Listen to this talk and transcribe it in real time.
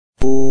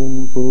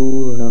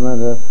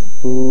पूर्णमदः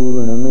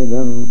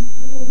पूर्णमिदं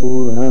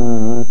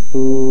पूर्णात्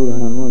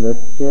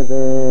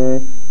पूर्णमुदच्यते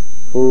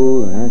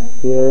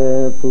पूर्णस्य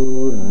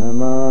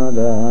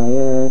पूर्णमादाय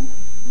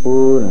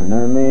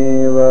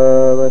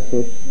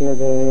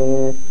पूर्णमेवावशिष्यते।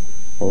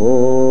 ॐ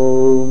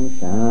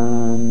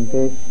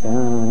शान्ति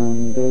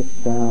शान्ति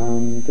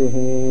शान्तिः।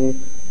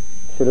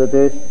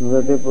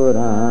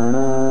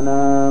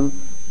 श्रुतिस्मृतिपुराणानाम्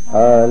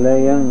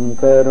आलयं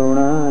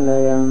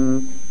करुणालयं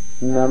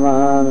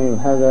नमामि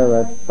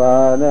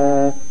भगवत्पाद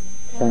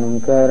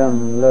शङ्करं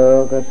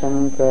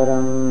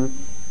लोकशङ्करं।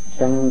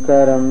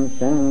 शङ्करं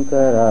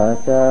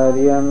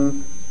शङ्कराचार्यं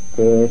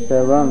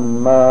केशवं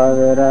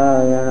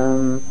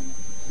बादरायणं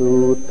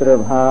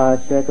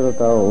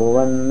सूत्रभाष्यकृतौ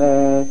वन्दे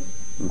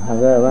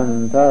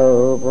भगवन्तौ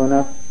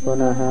पुनः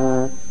पुनः।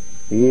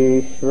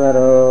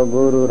 ईश्वरो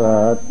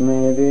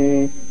गुरुरात्मेति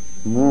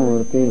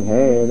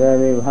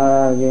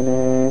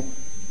मूर्तिभेदविभागिने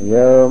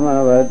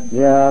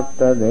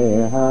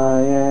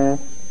व्योमवद्व्याप्तदेहाय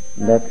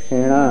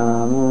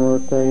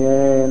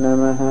दक्षिणामूर्तये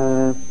नमः।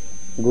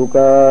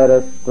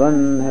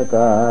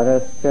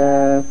 गुकारस्त्वन्धकारश्च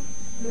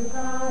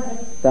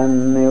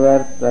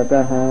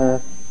तन्निवर्तकः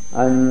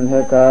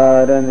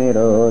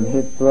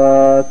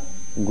अन्धकारनिरोधित्वात्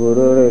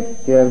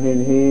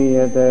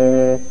गुरुरित्यभिधीयते।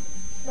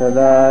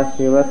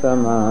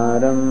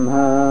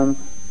 सदाशिवसमारम्भाम्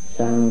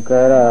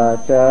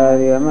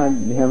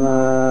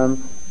शङ्कराचार्यमध्यमाम्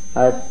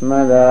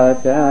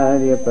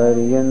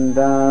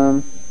अस्मदाचार्यपर्यन्ताम्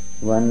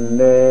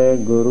वन्दे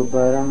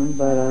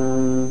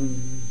गुरुपरम्पराम्।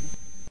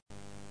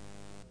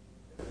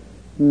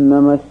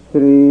 नमः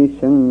श्री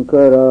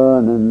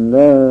शङ्करानन्द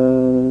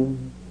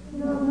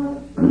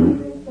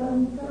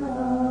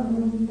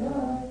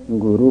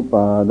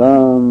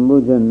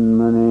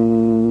गुरुपादाम्बुजन्मने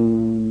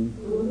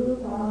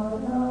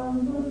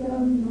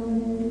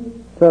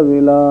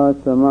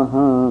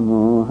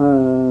सविलासमहामोह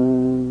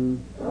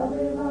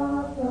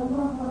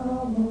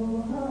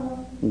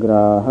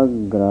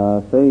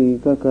ग्राहग्रासैककर्मणे।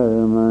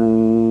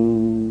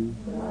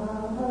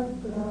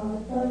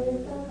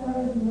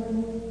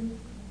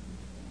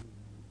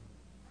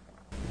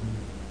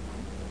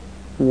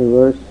 The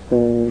verse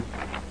says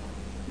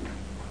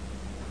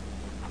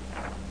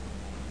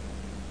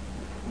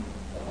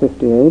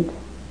 58.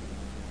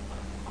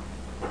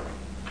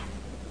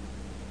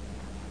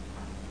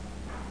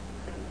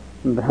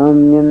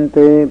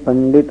 भ्राम्यन्ते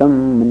पंडितं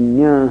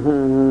मन्याः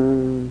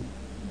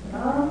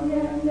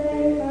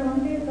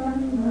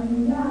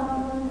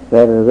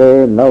सर्वे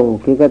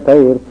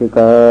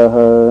लौकिकतैर्थिकाः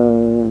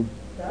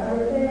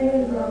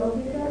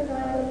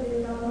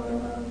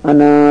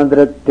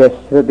अनादृत्य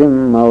श्रुतिं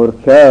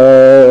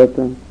मौर्ख्यात्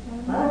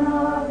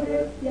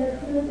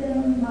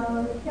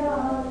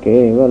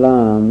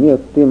केवलां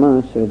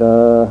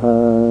युक्तिमाश्रिताः।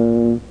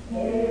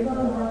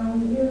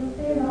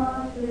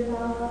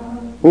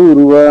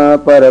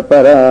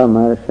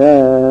 पूर्वापरपरामर्श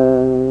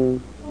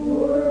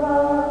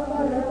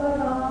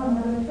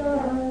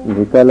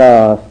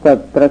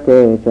विकलास्तत्र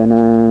केचन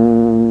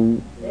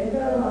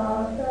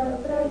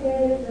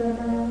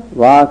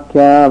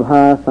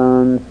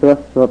वाक्याभासान्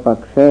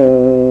स्वस्वपक्षे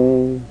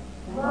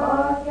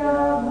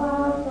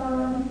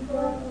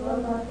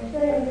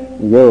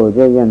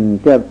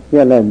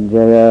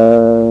योजयन्त्यप्यलज्जया।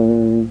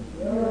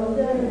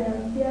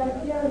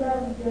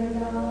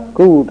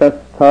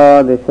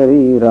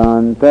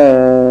 कूटस्थादिशरीरान्त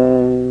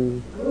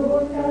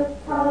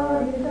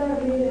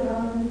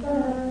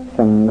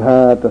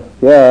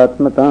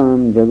सङ्घातस्यात्मतां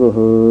जगुः।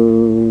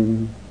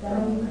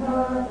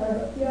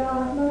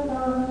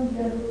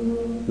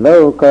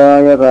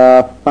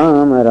 लोकायताः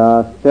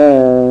पामराश्च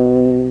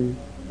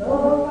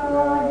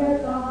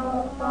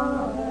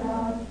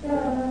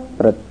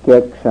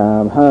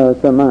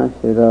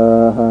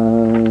प्रत्यक्षाभासमाश्रिताः।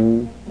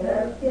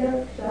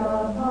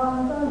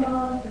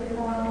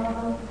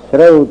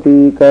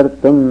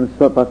 श्रौतीकर्तुं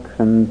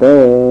स्वपक्षन्ते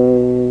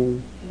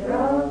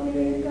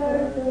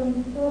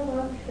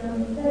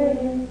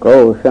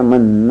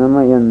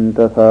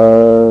कोशमन्नमयन्तथा।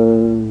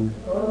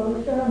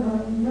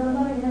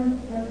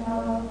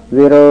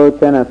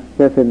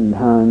 विरोचनस्य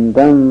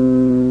सिद्धान्तम्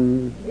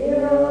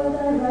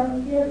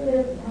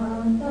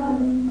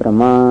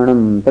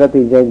प्रमाणं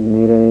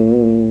प्रतिजज्ञिरे।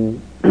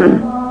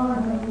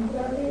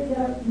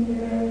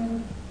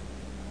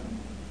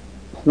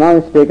 Now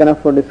is taken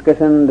up for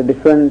discussion the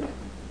different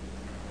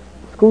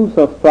schools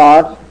of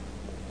thought,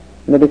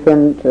 the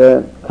different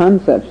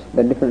concepts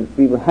that different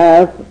people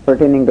have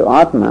pertaining to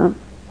Atma,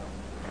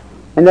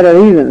 and there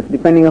are reasons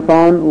depending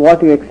upon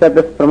what you accept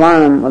as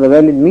pramanam or the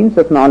valid means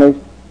of knowledge.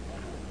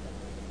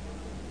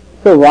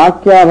 So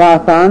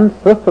vakyabhasan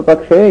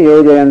swasvapakshe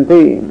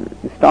yojayanti.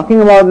 It's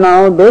talking about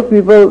now those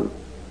people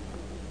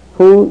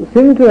who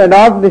seem to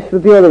adopt the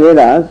Shruti or the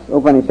Vedas,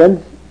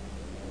 Upanishads,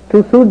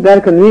 to suit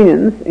their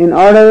convenience. In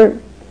order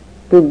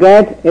to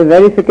get a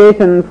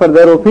verification for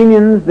their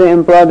opinions, they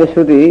employ the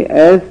Shruti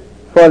as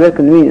for their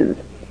convenience.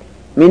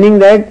 Meaning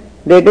that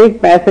they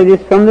take passages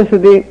from the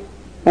Shruti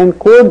and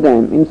quote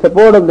them in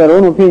support of their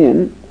own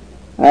opinion,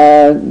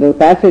 the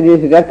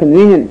passages which are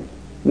convenient,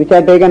 which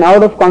are taken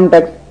out of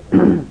context.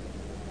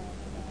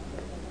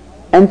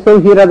 And so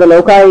here are the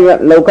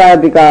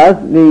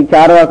Lokayatikas, the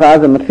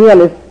Charvakas, the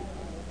materialists.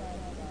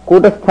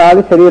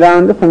 Kutasthali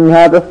Shariranda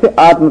Sanghatasya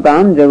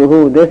Atmatam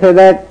Jaguhu. They say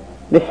that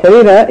the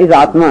Sharira is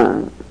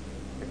Atma.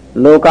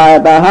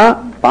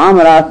 Lokayataha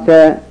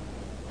Pamarasya.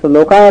 So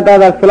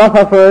Lokayatas are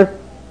philosophers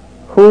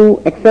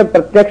who accept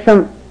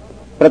Pratyaksha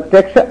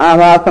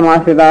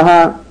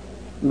Avhasamashritaha.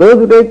 Those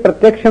who take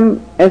Pratyaksham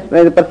as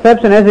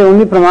perception as the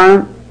only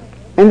Pramana,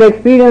 and they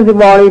experience the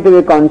body to be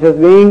a conscious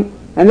being,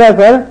 and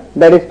therefore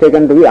that is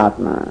taken to be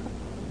Atma.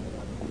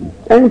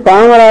 And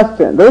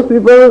Pamarasya, those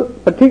people,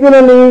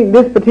 particularly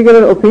this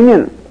particular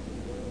opinion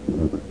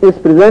is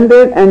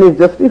presented and is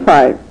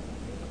justified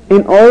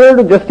in order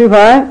to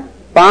justify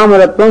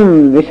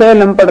Pamaratvam,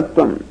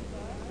 Vishayalampadatvam.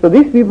 So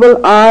these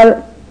people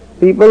are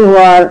people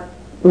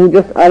who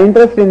just are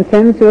interested in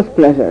sensuous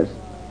pleasures,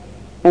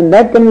 and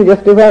that can be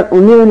justified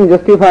only when you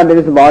justify that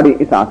his body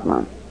is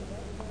Atma.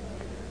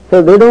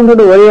 So they don't have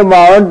to worry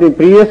about the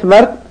previous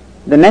birth,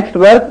 the next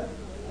birth,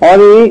 or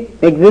the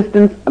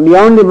existence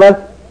beyond the birth,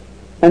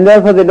 and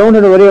therefore they don't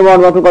have to worry about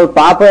what we call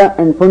Papa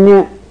and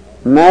Punya,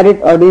 merit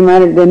or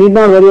demerit. They need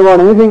not worry about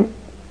anything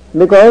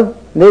because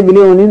they believe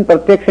only in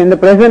Pratyaksha in the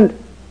present,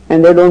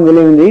 and they don't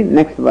believe in the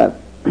next birth.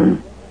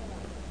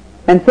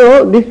 And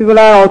so these people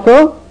are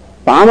also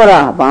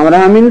Pamaraha.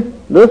 Pamaraha means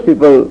those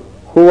people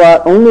who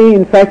are only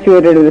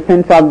infatuated with the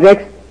sense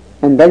objects,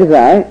 and that is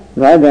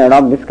why they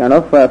adopt this kind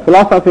of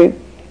philosophy.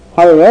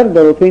 However,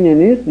 their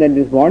opinion is that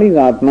this body is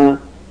Atma,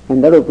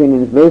 and that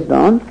opinion is based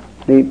on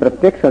the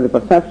Pratyaksha, the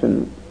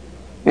perception.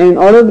 And in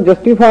order to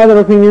justify their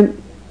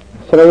opinion,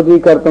 Shravati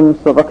Kartam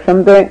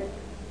Swapakshamte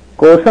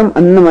Kosham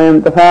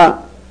Annamayam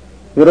Tatha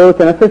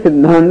Virochanasya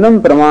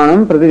Siddhantam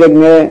Pramanam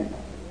Pratijagme.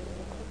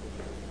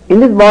 In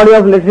this body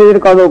of literature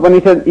called the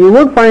Upanishad, you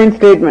would find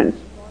statements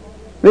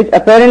which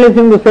apparently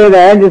seem to say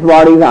that this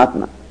body is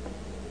Atma.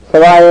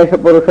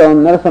 Savayesha Purusha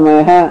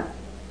Narasamaya,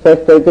 says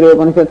Taittiriya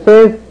Upanishad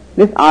says,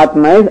 this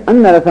Atma is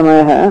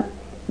Annarasamaya,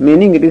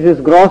 meaning it is his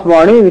gross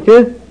body which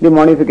is the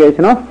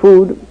modification of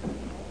food.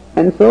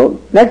 And so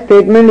that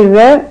statement is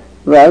there,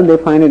 well, they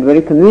find it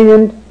very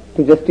convenient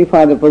to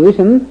justify the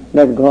position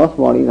that gross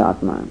body is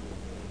Atma.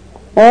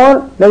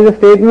 Or there is a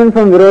statement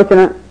from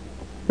Virochana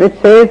which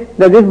says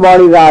that this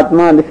body is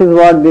Atma. This is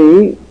what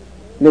the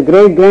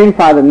great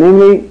grandfather,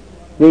 namely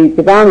the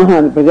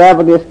Pitamaha, the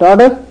Prajapati has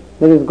taught us,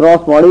 that this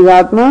gross body is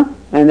Atma,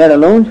 and that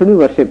alone should be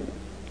worshipped.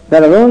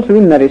 That alone should be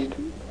nourished.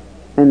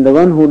 And the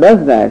one who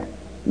does that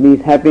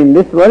is happy in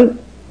this world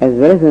as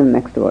well as in the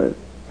next world.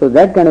 So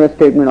that kind of a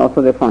statement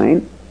also they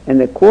find, and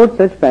they quote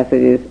such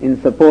passages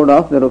in support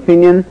of their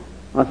opinion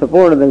or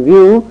support of the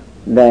view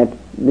that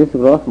this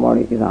gross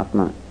body is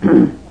Atma.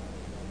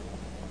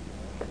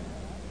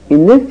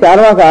 In this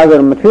Charvakas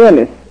or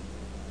materialists,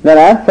 there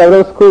are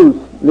several schools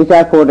which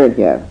are quoted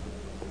here.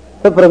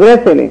 So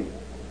progressively,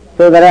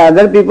 so there are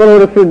other people who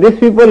refute these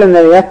people, and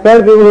there are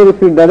third people who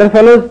refute the other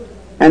fellows,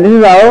 and this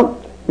is how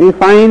we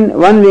find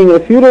one being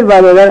refuted by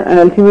the other, and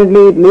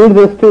ultimately it leads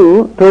us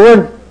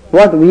towards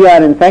what we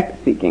are in fact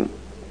seeking.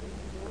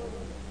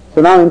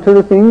 So now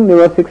introducing the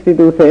verse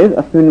 62 says,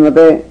 Asmin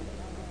mate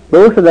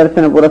dosha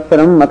darshana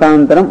purassaram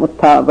matantaram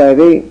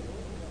utthapayati.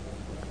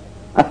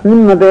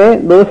 Asmin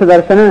mate dosha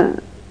darshana,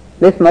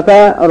 this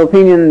mata or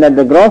opinion that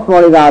the gross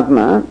body is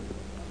Atma.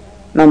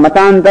 Now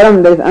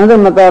matantaram, there is another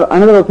mata or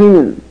another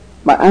opinion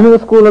by another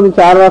school of the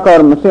Charvaka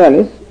or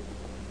materialists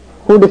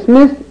who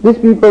dismiss these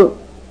people.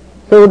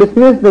 So who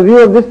dismiss the view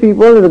of these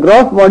people that the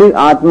gross body is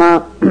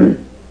Atma.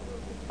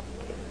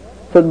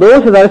 So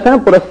dosha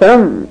darshana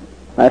purassaram,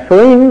 by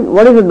showing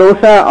what is the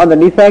dosha or the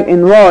defect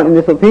involved in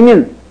this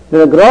opinion that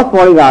the gross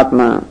body is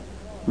Atma.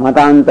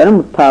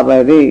 Matantaram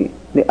utthapayati.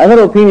 The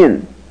other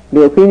opinion,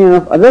 the opinion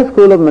of other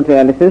school of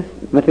materialists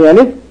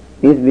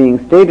is being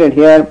stated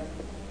here,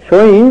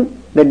 showing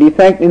the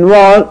defect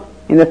involved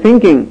in the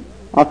thinking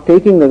of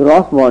taking the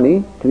gross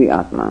body to be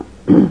Atma.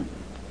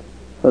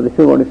 So this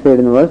is what is said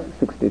in verse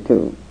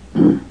 62.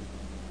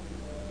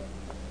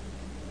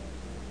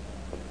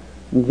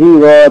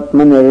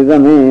 Jivatma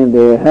nirgame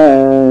deha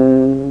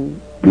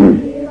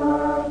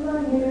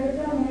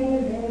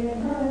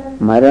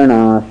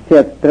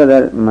maranasya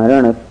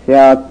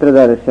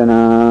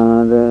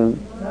darshanad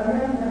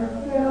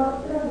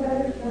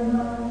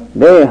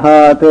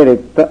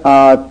dehatirikta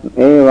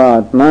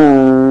evatma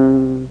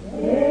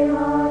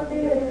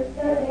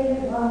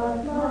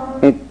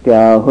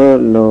ityahur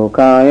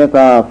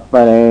lokayatah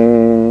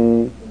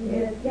pare.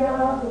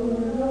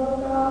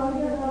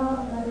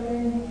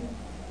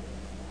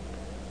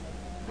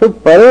 So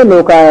pare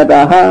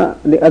lokayataha,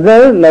 the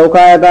other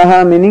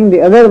lokayataha meaning the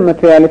other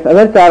materialists,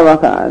 other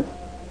Charvakas,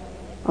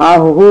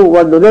 ahuhu,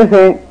 what do they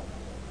say?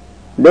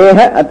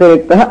 Deha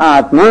atirikta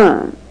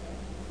atma.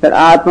 That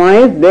Atma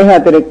is Deha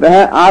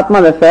atirikta,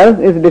 Atma the self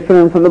is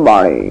different from the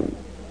body.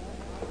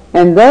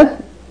 And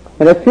thus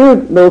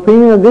refute the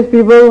opinion of these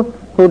people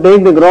who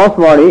take the gross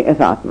body as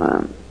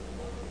Atma.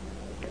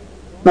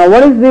 Now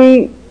what is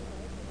the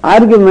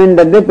argument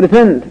that they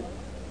present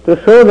to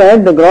show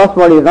that the gross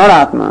body is not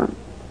Atma?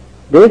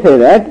 They say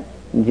that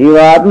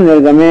Jivatma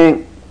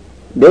nirgame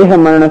deha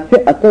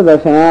maranasya atra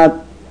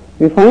darshanat.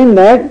 we find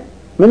that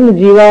when the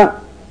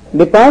jiva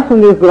departs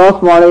from this gross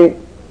body,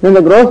 then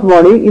the gross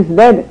body is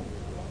dead.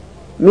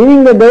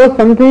 Meaning that there was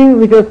something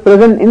which was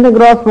present in the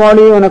gross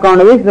body on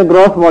account of which the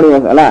gross body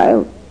was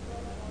alive,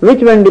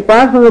 which when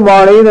departs from the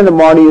body, then the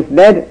body is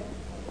dead.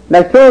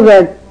 That shows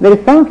that there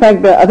is some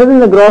factor other than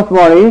the gross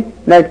body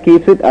that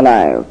keeps it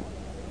alive.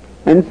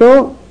 And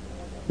so,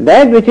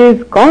 that which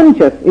is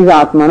conscious is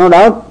Atma, no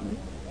doubt.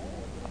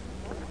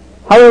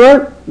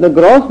 However, the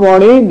gross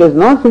body does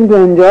not seem to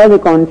enjoy the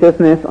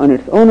consciousness on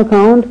its own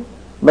account,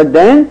 but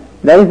then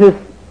there is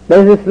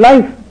this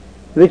life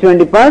which when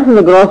departs from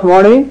the gross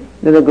body,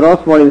 then the gross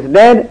body is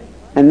dead,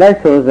 and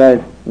that shows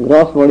that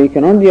gross body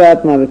cannot be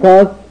Atma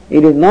because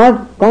it is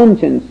not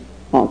conscious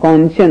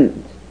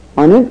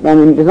on it,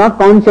 it is not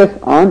conscious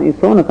on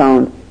its own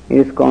account, it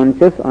is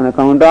conscious on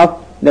account of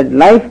that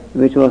life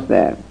which was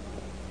there.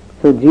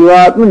 So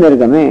Jivatma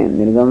Nirgame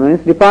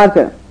means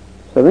departure.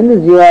 So when the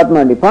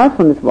Jivatma departs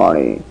from this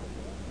body,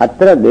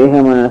 Atra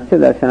Deha Manasya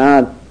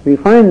Darshanat, we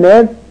find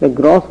that the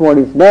gross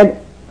body is dead,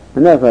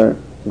 and therefore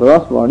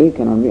gross body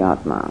cannot be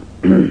Atma.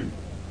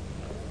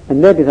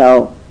 And that is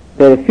how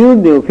they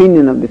refute the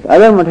opinion of this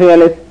other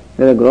materialist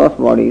that the gross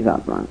body is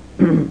Atma.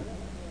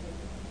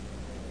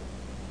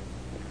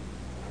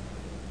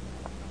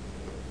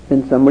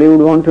 Then somebody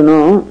would want to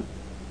know,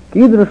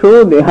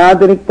 Kidrusho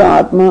Dehatirikta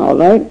Atma,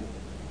 alright?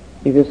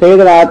 If you say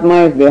that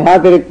Atma is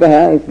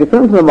Dehatirikta, it's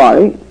different from the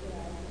body.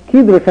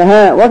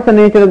 Kidrusha, what's the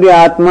nature of the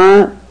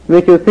Atma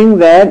which you think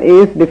that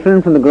is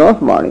different from the gross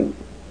body?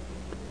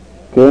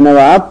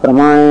 Kenava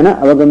Pramayana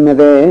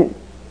Avagamyate.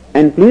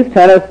 And please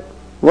tell us,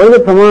 what is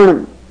the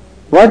Pramanam?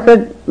 What's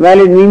that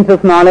valid means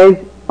of knowledge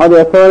or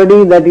the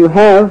authority that you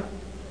have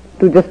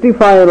to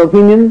justify your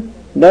opinion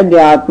that the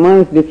Atma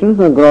is different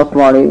from the gross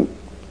body?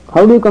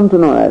 How do you come to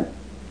know that?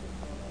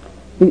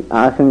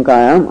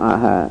 Ashankayam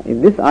aha.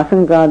 If this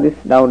ashanka, this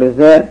doubt is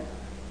there,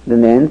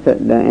 then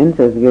the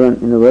answer is given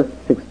in the verse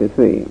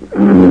 63.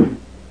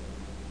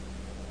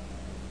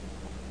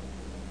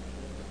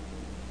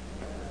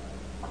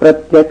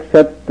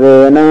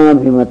 Pratyakshatvena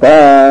bhimata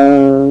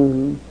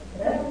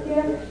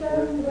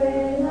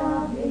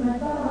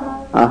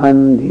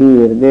aham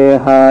dhir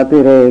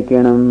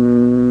dehatirekinam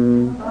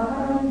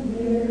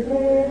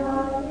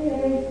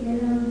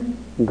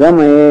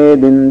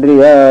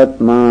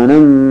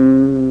gamayedindriyatmanam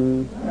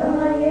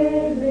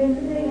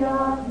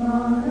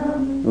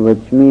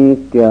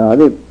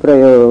vachmityadi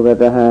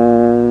prayogatah.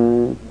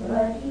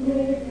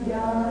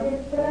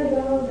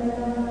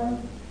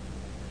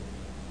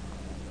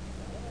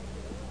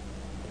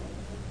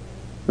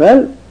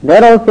 Well,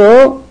 there also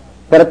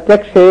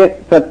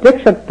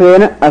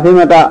pratyakshatvena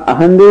abhimata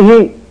ahandihi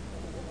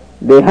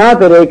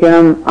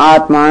dehatirekinam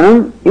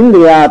atmanam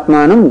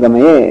indriyatmanam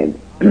gamayed.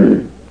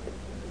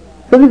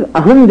 So this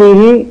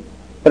ahandihi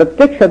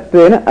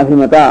pratyakshatvena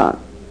abhimata.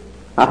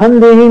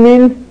 Ahandihi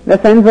means the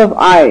sense of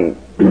I,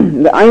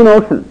 the I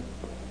notion.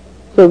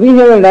 So we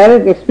have a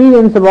direct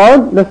experience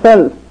about the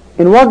self.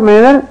 In what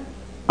manner?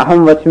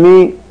 Aham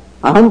vachmi,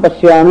 aham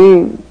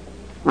pashyami.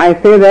 I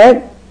say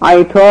that,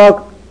 I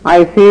talk,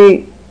 I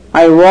see,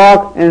 I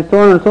walk, and so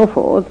on and so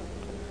forth.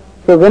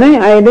 So when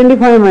I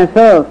identify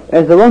myself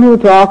as the one who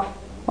talks,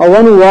 or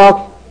one who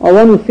walks, or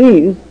one who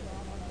sees,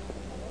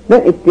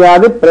 then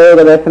ityadi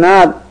prayoga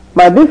darshanat.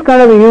 By this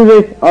kind of a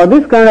usage or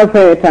this kind of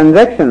a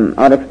transaction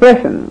or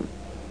expression,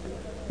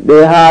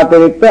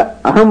 dehatirikta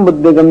aham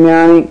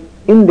buddhigamyani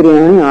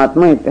indriyani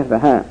atma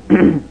ityartha.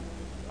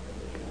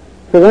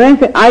 So when I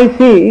say I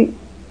see,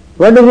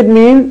 what does it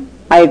mean?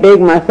 I take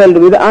myself to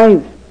be the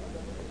eyes.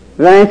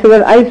 When I say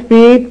that I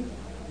speak,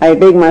 I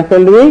take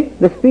myself to be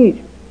the speech.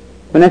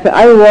 When I say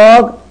I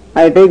walk,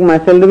 I take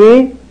myself to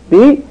be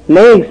the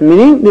legs,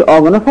 meaning the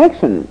organ of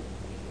action.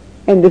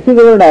 And this is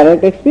our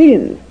direct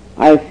experience.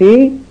 I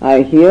see,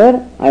 I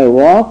hear, I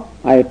walk,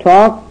 I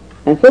talk,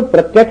 and so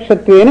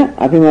pratyakshatvena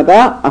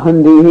abhimata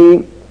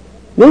ahandihi.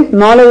 This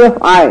knowledge of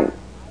I,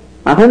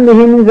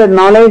 ahandihi means that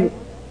knowledge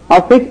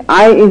of which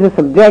I is a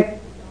subject.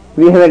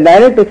 We have a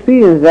direct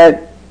experience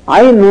that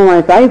I know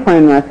myself, I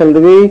find myself to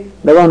be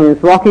the one who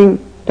is walking,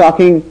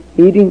 talking,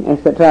 eating,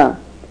 etc.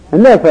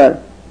 And therefore,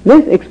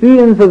 this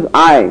experience of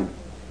I,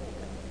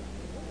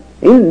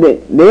 in the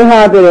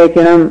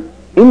dehatirekinam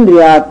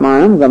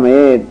indriyatmanam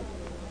gamayed,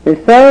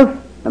 itself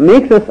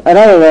makes us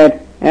arrive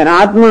at an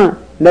Atma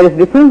that is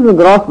different from the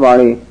gross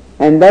body,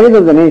 and that is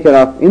of the nature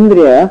of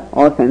indriya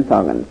or sense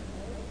organs.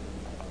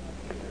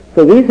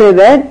 So we say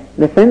that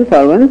the sense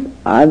organs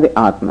are the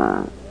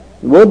Atma.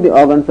 Both the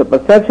organs of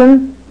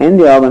perception and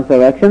the organs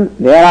of action,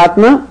 they are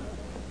Atma,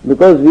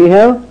 because we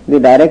have the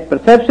direct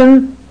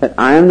perception that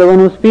I am the one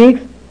who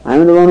speaks, I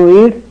am the one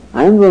who eats,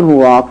 I am the one who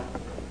walks.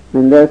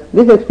 And thus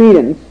this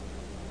experience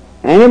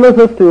enables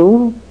us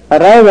to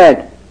arrive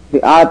at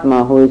the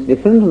Atma who is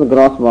different from the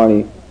gross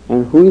body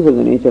and who is of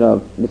the nature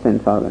of the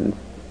sense organs.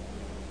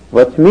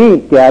 Vachmi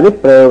ityadi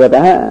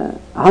prayogatah.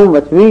 Aham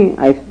vachmi,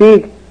 I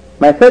speak.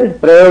 By such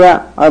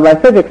prayoga or by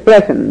such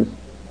expressions,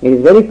 it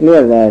is very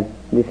clear that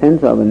the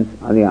sense organs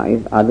are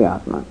the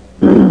Atma.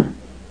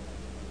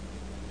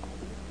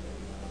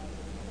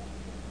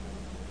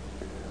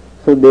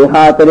 So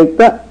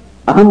dehatarikta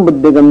aham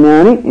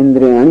buddhigamyani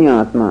indriyani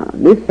atma.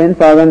 These sense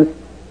organs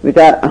which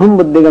are aham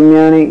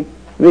buddhigamyani,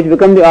 which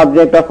become the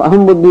object of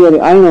aham buddhi or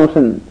the I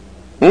notion,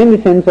 and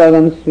the sense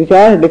organs which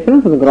are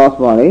different from the gross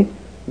body,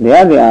 they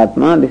are the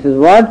atma. This is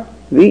what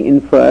we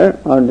infer,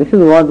 or this is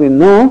what we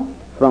know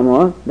from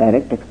our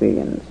direct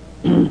experience.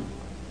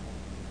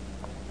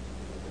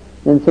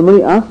 Then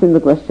somebody asked him the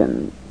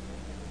question,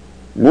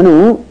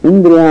 Nanu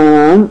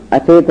indriyanam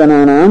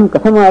acetananam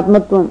katham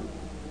atmatvam.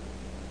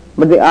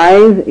 But the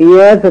eyes,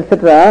 ears,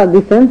 etc.,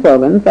 the sense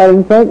organs are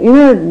in fact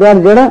inert, they are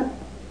jada.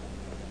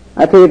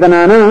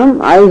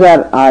 Acetananam, eyes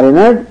are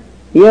inert,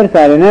 ears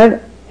are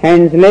inert,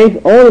 hands, legs,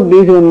 all of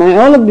these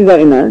are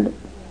inert.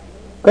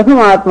 Katham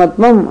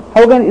atmatvam,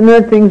 how can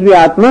inert things be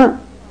atma?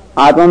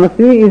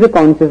 Atmamasi is a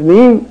conscious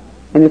being,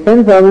 and the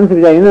sense organs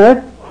which are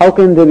inert, how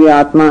can they be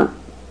atma?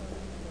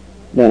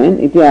 Then,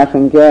 iti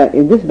ashankya,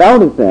 if this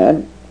doubt is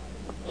there,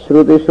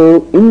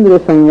 Shrutishu indriya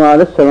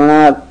samvada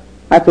shravanat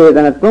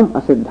acetanatvam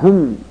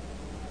asiddham.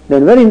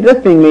 Then very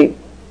interestingly,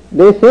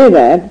 they say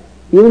that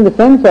even the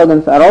sense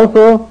organs are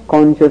also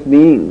conscious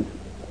beings.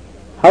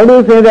 How do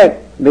you say that?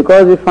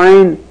 Because we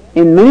find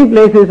in many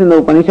places in the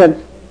Upanishads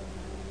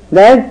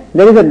that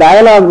there is a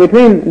dialogue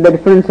between the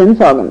different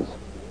sense organs.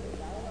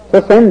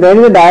 So there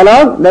is a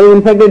dialogue, there is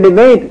in fact a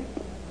debate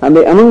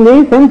among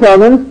the sense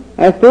organs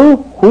as to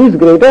who is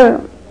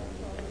greater.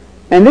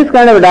 And this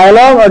kind of a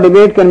dialogue or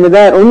debate can be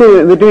there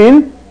only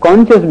between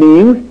conscious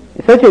beings.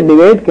 Such a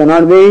debate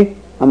cannot be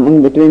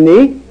between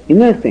the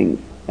inner things.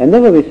 And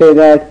therefore we say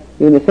that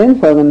even the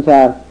sense organs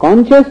are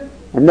conscious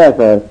and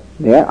therefore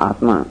they are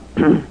Atma.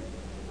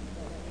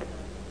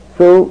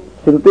 So,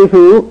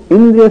 Shrutishu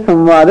Indriya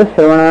Samvada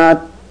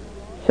Shravanat.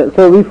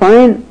 So we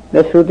find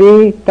that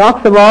Shruti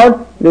talks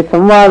about the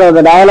samvada or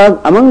the dialogue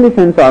among the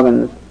sense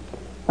organs.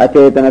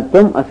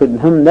 Acetanatvam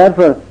asiddham.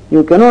 Therefore,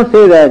 you cannot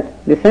say that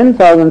the sense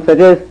organs such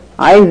as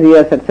eyes,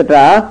 ears,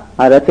 etc.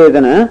 are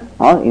acetana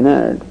or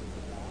inert.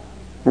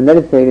 And that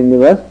is said in the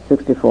verse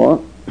 64.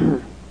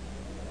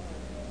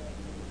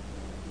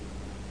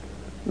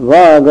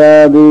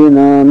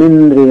 Vagadinam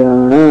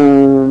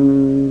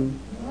indriyanam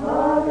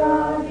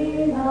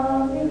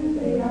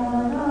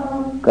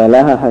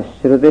kalaha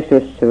shrutishu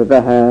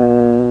shrutaha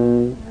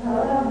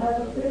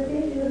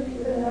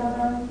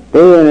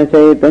tena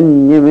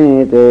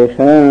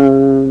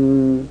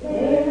chaitanyamedesham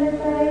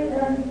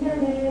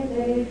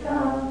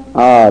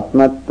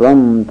atmatvam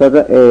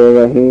tata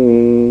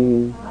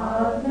evahi.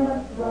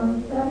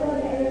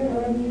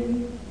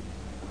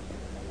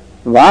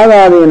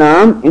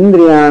 Vagadinam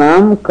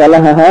indriyanam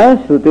kalaha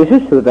shrutishu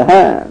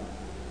shrutaha.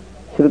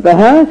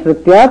 Shrutaha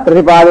shrutya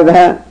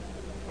pratipaditaha.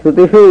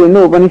 Shrutishu in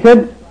the Upanishad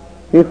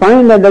we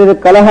find that there is a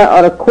kalaha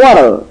or a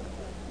quarrel.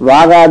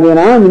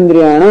 Vagadinam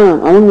indriyanam,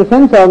 among the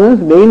sense organs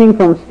beginning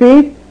from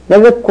speech,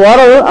 there is a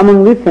quarrel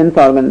among these sense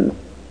organs.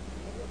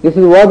 This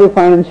is what we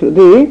find in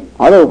Shruti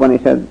or the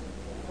Upanishad.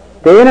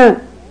 Tena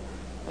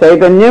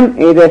chaitanyam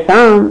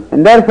edesham,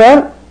 and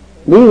therefore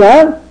these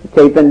are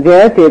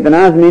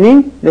Chaitanas,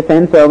 meaning the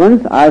sense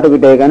organs are to be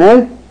taken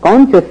as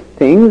conscious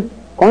things,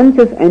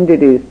 conscious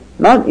entities,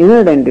 not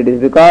inert entities,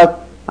 because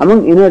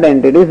among inert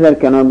entities there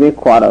cannot be a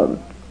quarrel.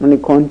 Only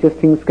conscious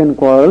things can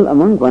quarrel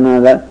among one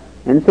another.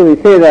 And so we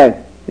say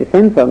that the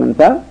sense organs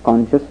are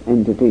conscious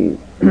entities.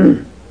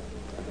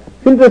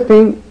 It's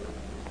interesting,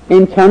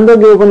 in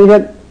Chandogya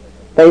Upanishad,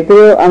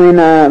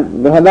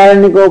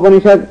 Brihadaranyaka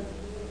Upanishad,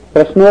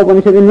 Prashna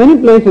Upanishad, in many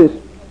places,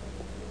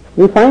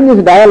 we find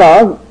this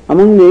dialogue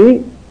among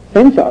the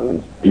sense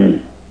organs.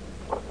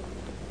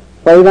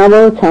 For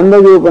example,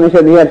 Chandogya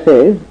Upanishad here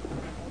says,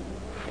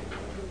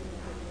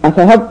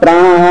 Asaha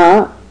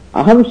pranaha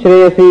aham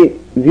shreyasi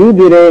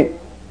vyudire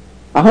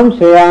aham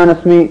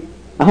shreyanasmi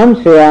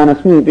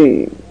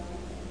iti.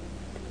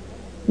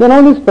 Then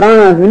all these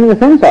pranas, meaning the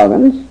sense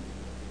organs,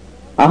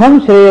 aham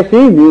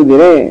shreyasi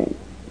vyudire.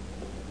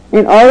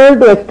 In order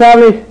to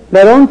establish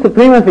their own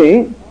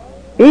supremacy,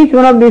 each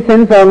one of these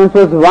sense organs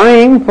was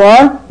vying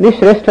for the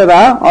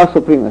Shrestata or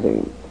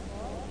supremacy.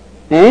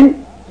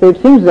 And so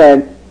it seems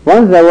that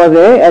once there was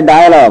a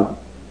dialogue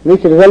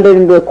which resulted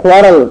into a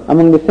quarrel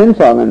among the sense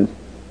organs,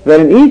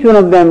 wherein each one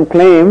of them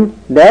claimed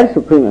their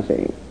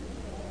supremacy.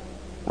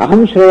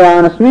 Aham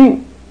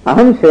shreyanasmi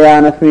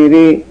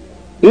iti.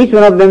 Each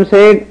one of them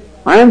said,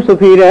 I am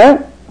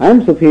superior.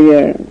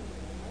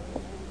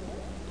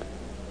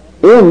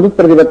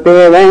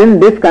 When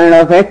this kind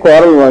of a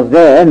quarrel was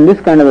there, and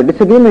this kind of a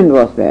disagreement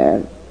was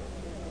there,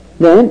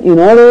 then in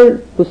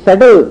order to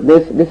settle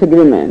this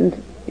disagreement,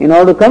 in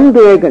order to come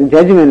to a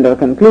judgment or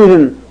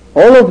conclusion,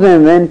 all of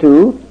them went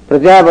to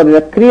Prajapati,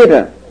 the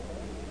creator,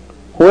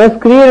 who has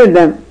created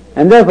them,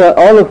 and therefore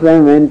all of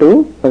them went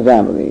to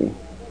Prajapati.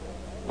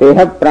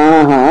 Teha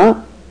pranaha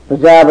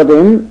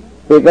Prajapatim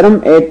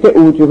pitaram etya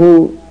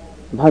uchuhu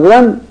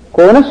Bhagavan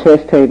kona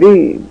shrestha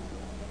iti.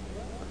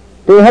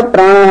 Teha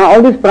pranaha,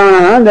 all these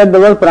pranaha, that the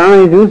word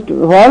prana is used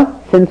for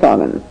sense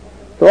organs.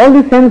 So all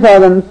these sense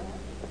organs,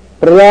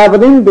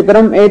 Prajapatim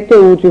pitaram etya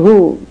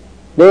uchuhu,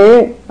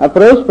 they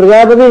approached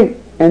Prajapati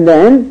and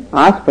then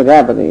asked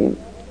Prajapati,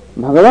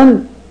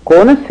 Bhagavan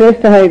Kona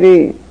Shrestha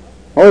iti.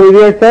 Oh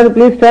Idiot sir,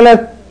 please tell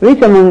us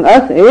which among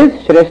us is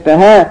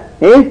Shrestha,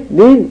 is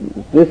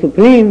the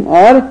supreme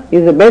or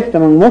is the best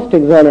among most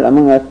exalted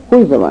among us.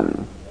 Who is the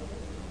one?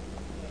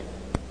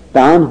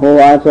 Tan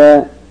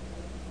hovacha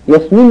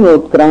yasmin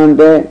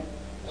utkrante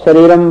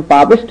shariram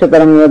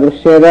papishthataram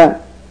yadrishyeda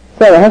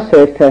sarah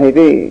Shrestha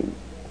iti.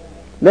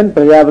 Then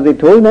Prajapati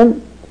told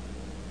them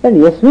that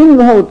yasmin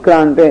vaha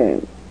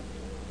utkrante.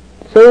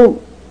 So,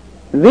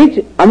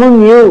 which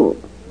among you,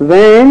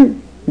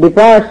 when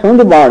departs from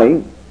the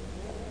body,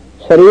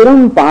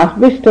 shariram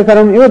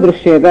paspishthataram eva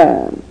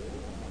drishyeta,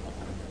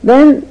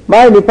 then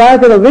by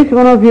departure of which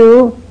one of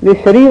you, the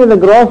sharira, the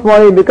gross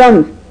body,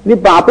 becomes the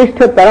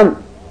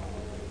papishthataram.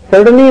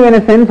 Certainly when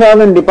a sense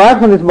organ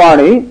departs from this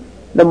body,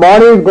 the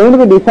body is going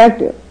to be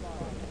defective.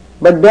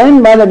 But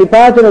then by the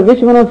departure of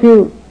which one of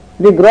you,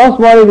 the gross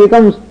body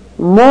becomes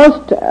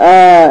most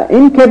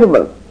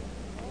incapable.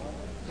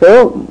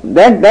 So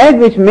that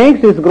which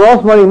makes this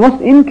gross body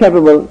most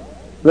incapable,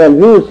 well,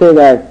 we would say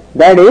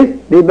that is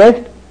the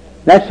best.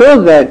 That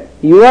shows that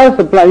you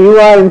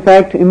are in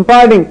fact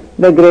imparting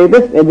the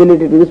greatest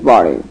ability to this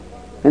body.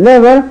 And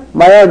therefore,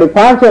 by our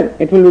departure,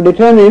 it will be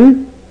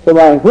determined, so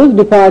by whose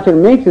departure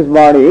makes this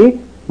body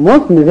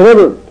most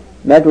miserable,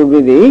 that would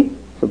be the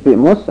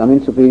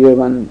superior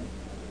one.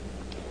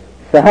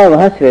 Saha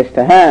vaha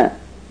shrestha,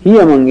 he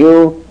among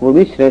you would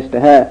be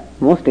shrestha,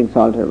 most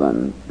exalted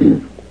one.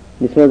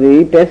 This was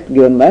the test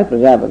given by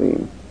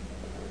Prajapati.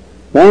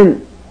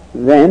 When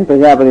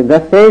Prajapati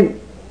thus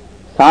said,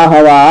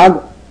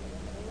 Sahavag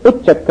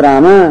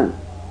Uchchakrama,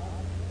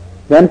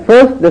 then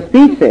first the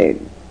speech said,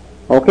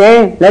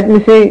 okay, let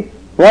me see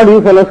what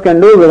you fellows can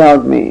do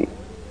without me.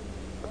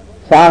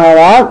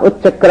 Sahavag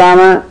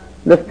Uchchakrama,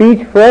 the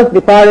speech first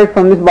departed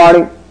from this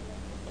body.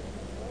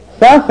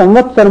 Sa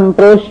samvatsaram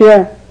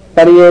proshya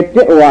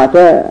pariyetya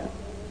uvacha.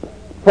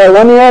 For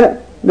 1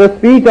 year, the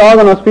speech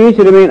organ of speech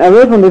remained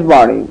away from this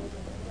body.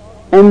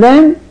 And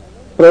then,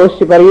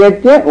 proshya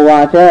pariyetya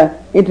uvacha,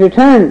 it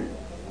returned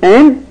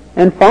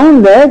and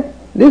found that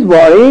this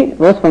body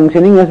was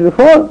functioning as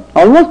before,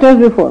 almost as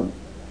before.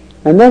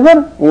 And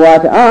therefore,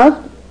 uvacha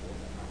asked,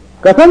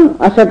 Katham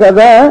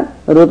ashakada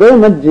ruto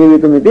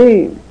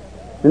majjivitumiti.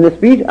 And the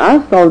speech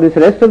asked all this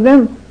rest of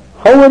them,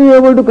 how were you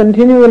able to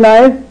continue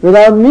alive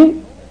without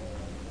me?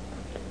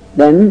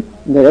 Then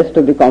the rest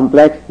of the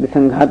complex, the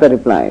Sanghata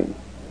replied,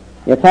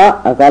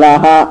 Yatha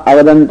akalaha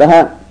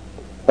avadantaha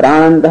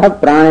pranantaha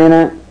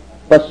pranena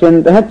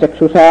pasyantah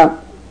chakshusha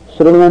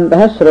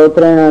shrunvantah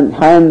shrotrena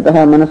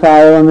dhyanantah manasa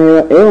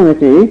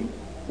evamiti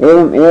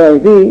evam eva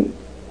iti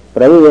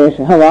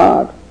pravivesha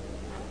vak.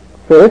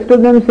 So rest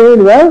of them said,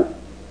 well,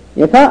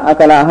 yatha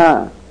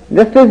akalaha,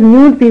 just as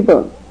mute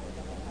people,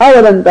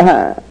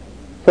 avadantaha,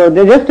 so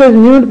they just as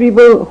mute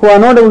people who are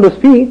not able to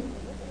speak,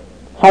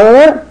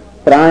 however,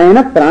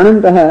 pranena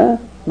pranantaha,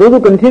 those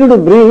who continue to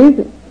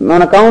breathe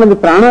on account of the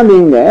prana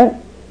being there,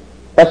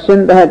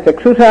 pasyantah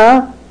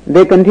chakshusha,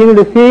 they continue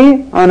to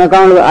see on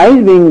account of the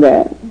eyes being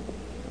there,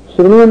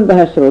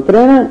 shrunvantah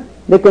shrotrena,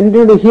 they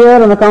continue to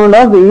hear on account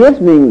of the ears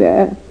being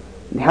there,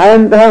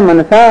 dhyanantah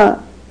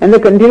manasa, and they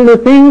continue to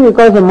think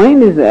because the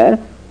mind is there.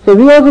 So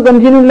we also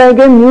continue like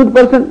a mute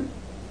person.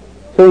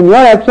 So in your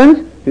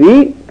absence,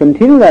 we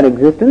continue our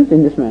existence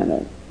in this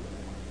manner.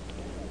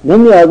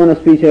 Then the organ of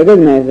speech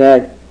recognized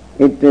that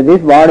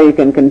this body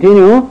can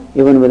continue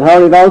even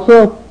without it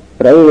also,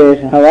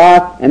 pravivesh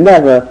havak, and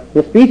therefore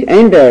the speech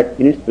entered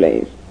in its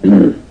place.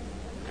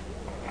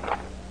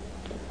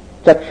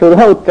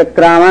 Chakshurha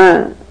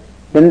utchakrama,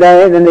 then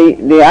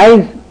the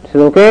eyes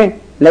said, okay,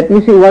 let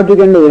me see what you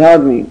can do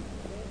without me.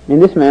 In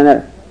this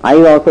manner,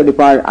 eyes also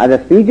departed. As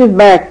the speech is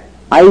back,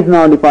 eyes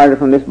now departed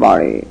from this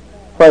body.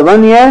 For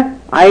 1 year,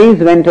 eyes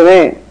went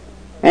away,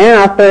 and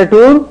after a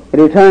tour,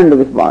 returned to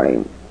this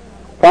body.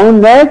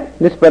 Found that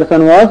this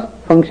person was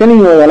functioning,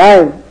 he was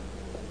alive,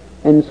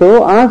 and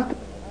so asked,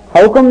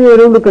 how come you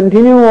are able to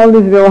continue all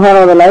this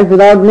vyavahara of the life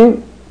without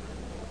me?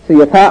 So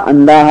yatha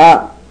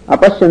andaha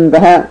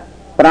apashyantaha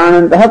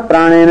pranantaha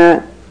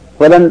pranena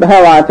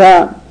vadantaha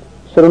vacha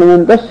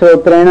shrunvantah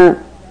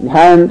shrotrena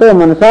dhyanantah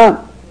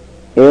manasa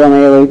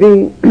evameva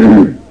iti.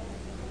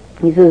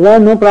 He says, well,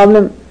 no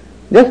problem.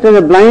 Just as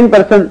a blind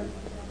person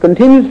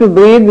continues to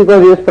breathe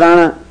because he has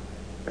prana,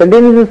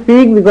 continues to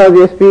speak because he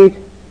has speech,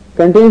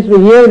 continues to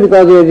hear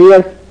because he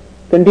has ears,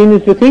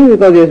 continues to think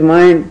because he has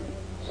mind,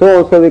 so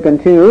also we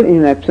continued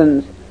in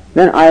absence.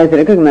 Then eyes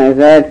recognize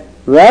that,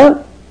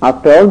 well,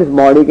 after all this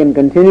body can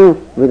continue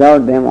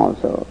without them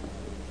also.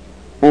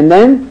 And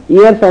then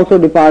ears also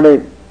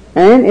departed,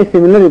 and a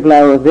similar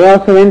reply was, they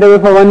also went away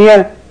for 1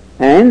 year,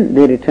 and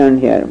they returned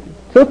here.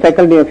 So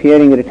faculty of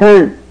hearing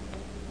returned,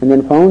 and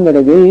then found that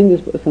again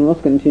this person was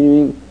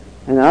continuing,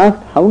 and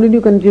asked, how did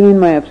you continue in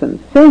my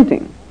absence? Same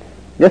thing.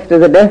 Just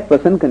as a deaf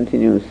person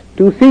continues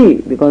to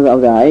see because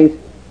of the eyes,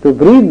 to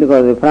breathe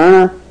because of the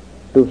prana,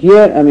 to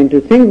hear,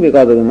 to think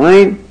because of the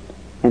mind,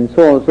 and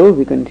so also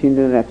we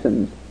continue in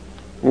absence.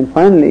 And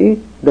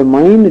finally, the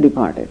mind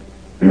departed.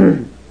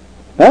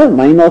 Well,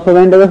 mind also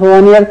went away for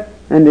 1 year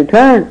and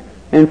returned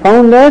and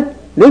found that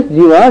this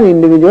jiva, the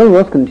individual,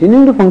 was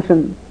continuing to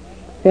function.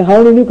 Say,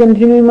 how did you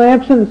continue in my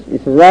absence? He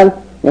says,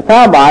 well,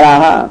 yatha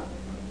baraha,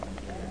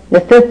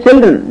 just as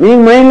children,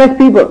 meaning mindless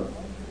people.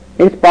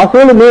 It is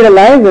possible to lead a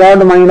life without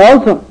the mind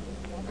also.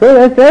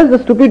 So just as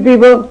the stupid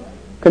people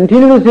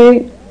continue to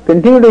see,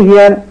 continue to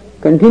hear,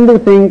 continue to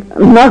think,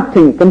 not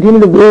think, continue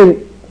to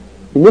breathe.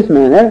 In this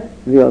manner,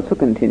 we also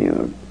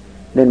continued.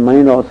 Then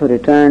mind also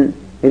returned,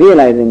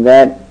 realizing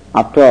that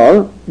after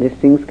all, these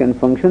things can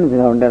function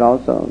without that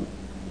also.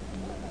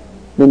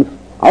 Then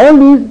all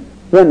these,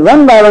 when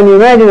one by one you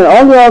imagine that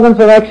all the organs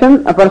of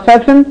action, a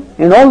perception,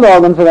 and all the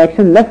organs of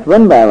action left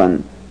one by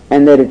one,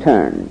 and they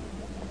returned.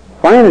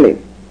 Finally,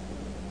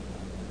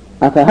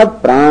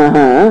 asaha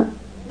prana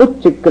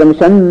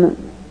uchikramshan.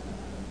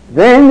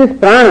 Then this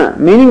prana,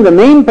 meaning the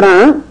main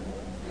prana,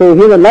 so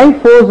here the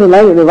life force,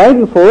 the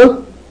vital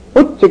force,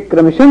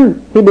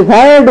 uchikramshan, he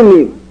desired to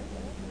leave.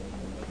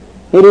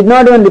 He did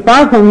not even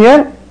depart from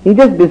here, he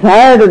just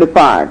desired to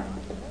depart.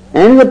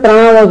 And the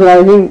prana was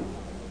rising,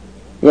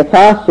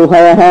 yatha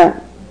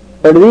suhayah,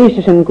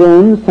 padvish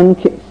shankun,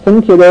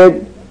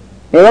 sankhyadet,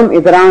 evam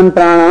itaran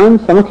pranam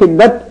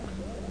samakhiddat.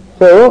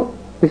 So,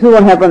 this is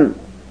what happened.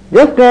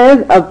 Just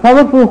as a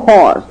powerful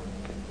horse,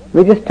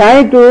 which is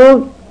tied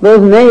to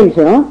those nails,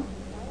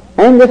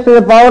 and just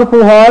as a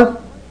powerful horse,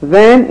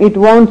 when it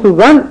wants to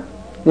run,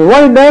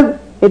 what it does,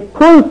 it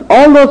pulls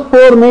all those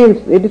four nails,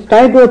 it is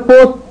tied to a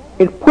post,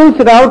 it pulls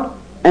it out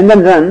and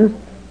then runs.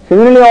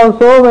 Similarly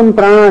also, when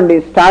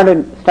prana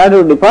started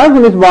to depart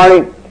from his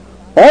body,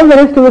 all the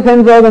rest of the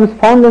sense organs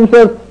found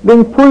themselves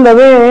being pulled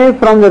away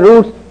from the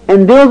roots,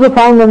 and they also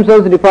found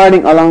themselves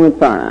departing along with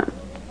prana.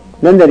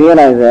 Then they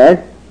realized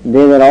that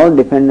they were all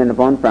dependent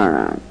upon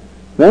prana.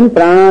 When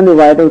prana, the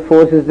vital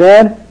force, is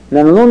there,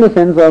 then alone the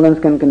sense organs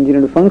can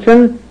continue to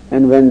function,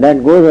 and when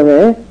that goes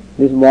away,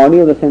 this body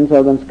of the sense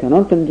organs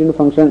cannot continue to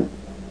function.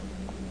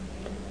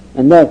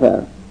 And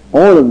therefore,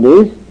 all of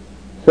this,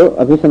 so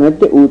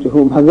abhisametya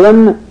uchuhu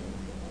bhagavan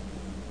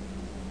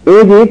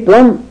eji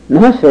tvam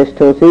nah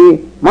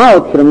shresthosi ma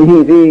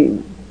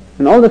utramihiti.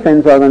 And all the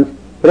sense organs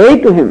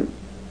prayed to him,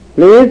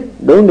 please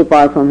don't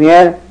depart from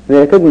here, we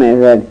recognize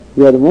that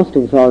you are the most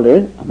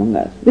exalted among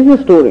us. This is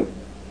a story.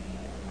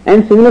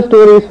 And similar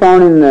story is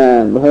found in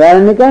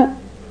Brihadaranyaka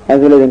as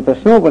well as in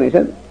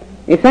Prashnopanishad,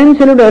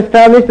 essentially to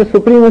establish the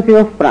supremacy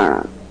of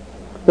prana.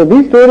 So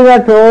these stories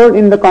are told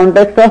in the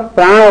context of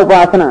prana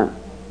upasana,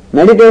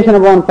 meditation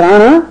upon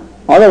prana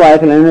or the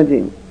vital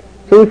energy.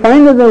 So we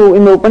find that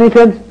in the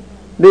Upanishads,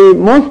 the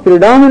most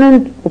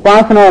predominant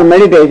upasana or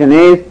meditation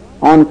is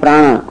on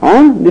prana,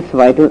 on this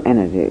vital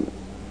energy.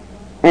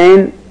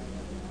 And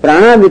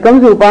prana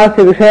becomes the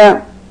upasya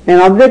vishaya,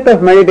 an object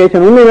of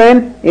meditation only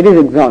when it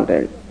is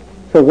exalted.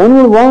 So one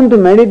would want to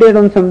meditate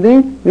on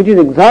something which is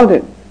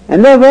exalted,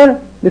 and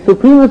therefore the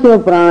supremacy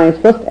of prana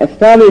is first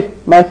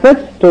established by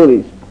such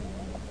stories,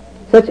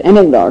 such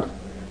anecdotes,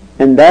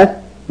 and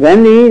thus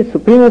when the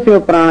supremacy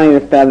of prana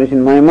is established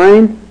in my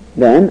mind,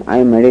 then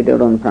I meditate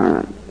on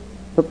prana.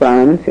 So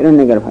prana means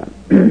Hiranyagarbha.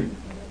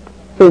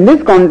 So in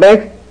this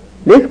context,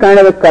 this kind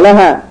of a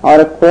kalaha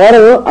or a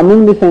quarrel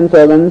among the sense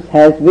organs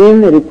has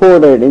been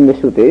reported in the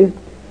Shrutis,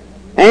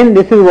 and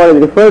this is what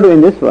is referred to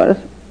in this verse.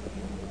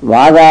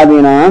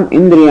 Vagadinam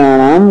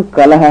indriyanam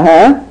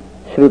kalaha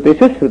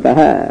shrutishu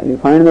shrutaha. We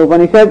find in the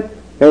Upanishad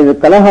there is a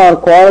kalaha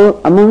or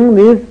quarrel among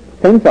these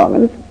sense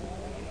organs.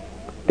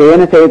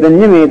 Tena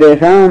chaitanyam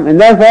etesham. And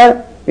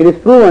therefore it is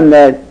proven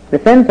that the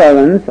sense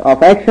organs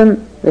of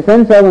action, the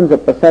sense organs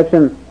of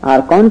perception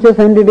are conscious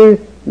entities,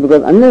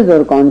 because unless they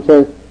are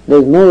conscious, there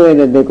is no way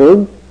that they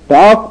could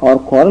talk or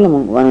quarrel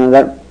among one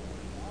another.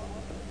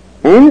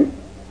 And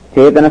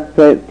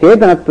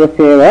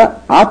chetanatvasyeva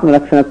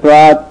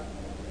atmalakshanatvat.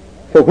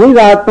 So who is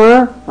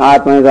Atma?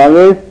 Atma is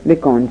always the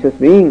conscious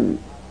being.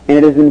 And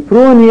it has been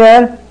proven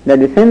here that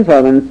the sense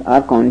organs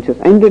are conscious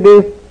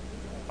entities.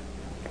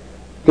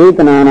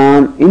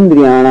 Chetananam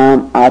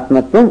indriyanam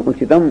atmatvam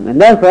uchitam.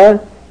 And therefore,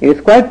 it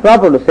is quite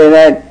proper to say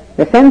that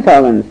the sense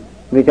organs,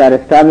 which are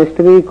established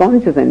to be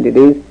conscious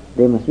entities,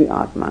 they must be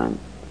Atma.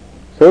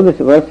 So this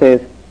verse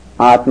says,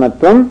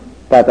 Atmatvam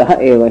tataha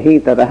evahi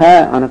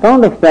tataha. On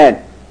account of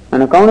that,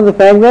 on account of the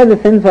fact that the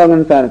sense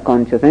organs are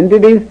conscious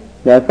entities,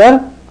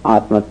 therefore,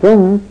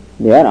 Atmatvam,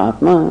 they are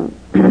Atma.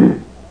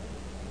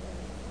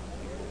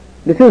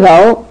 This is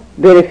how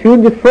they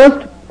refute the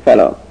first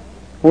fellow,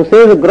 who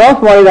says the gross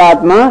body is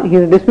Atma, he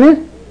is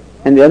dismissed,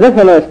 and the other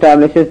fellow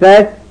establishes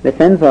that the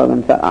sense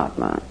organs are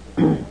Atma.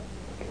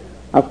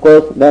 Of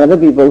course, there are other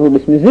people who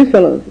dismiss these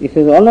fellows. He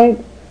says, alright,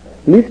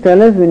 please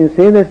tell us, when you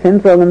say that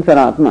sense organs are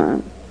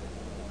Atma,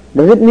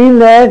 does it mean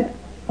that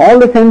all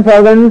the sense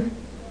organs,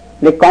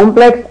 the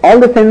complex, all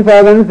the sense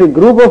organs, the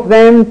group of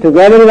them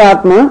together is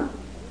Atma,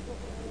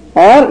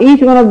 or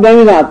each one of them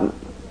is Atma?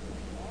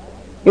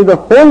 If the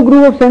whole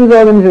group of sense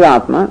organs is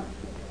Atma,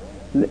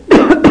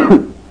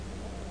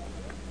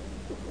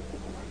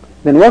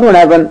 then what would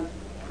happen?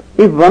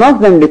 If one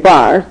of them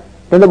departs,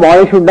 then the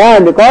body should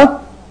die, because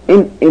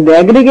in the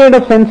aggregate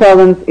of sense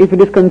organs, if it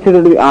is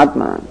considered to be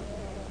Atma,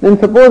 then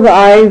suppose the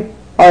eyes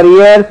or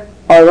ears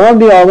or one of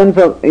the organs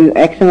of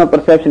action or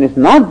perception is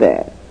not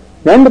there,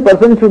 then the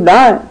person should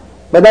die.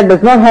 But that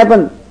does not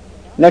happen.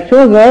 That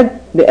shows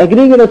that the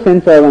aggregate of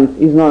sense organs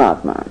is not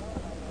Atma.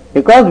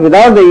 Because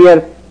without the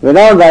ears,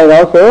 without the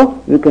eyes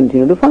also, we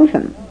continue to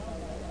function.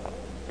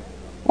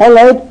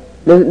 Alright,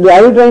 are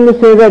you trying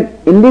to say that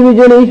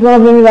individually each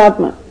one of them is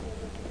Atma?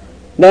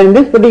 Then in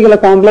this particular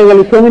complex there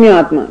are so many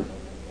Atmas.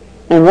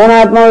 And one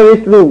Atma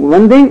wishes to do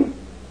one thing,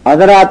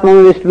 other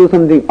Atma wishes to do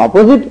something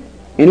opposite,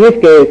 in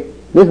which case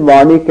this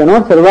body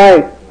cannot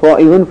survive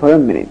for even for a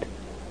minute.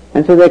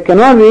 And so there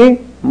cannot be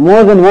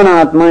more than one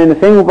Atma in the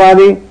same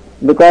Upadhi,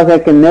 because there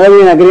can never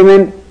be an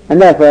agreement,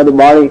 and therefore the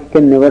body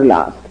can never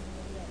last.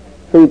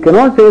 So you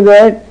cannot say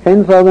that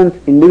sense organs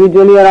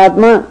individually are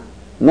Atma,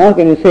 nor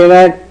can you say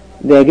that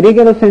the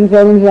aggregate of sense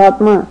organs is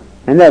Atma,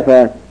 and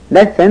therefore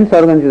that sense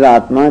organs is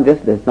Atma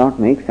just does not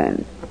make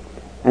sense.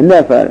 And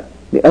therefore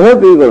the other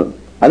people,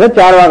 other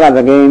Charvakas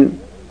again,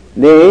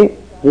 they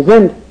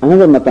present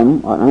another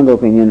matam or another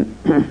opinion.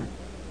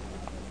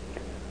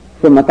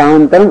 So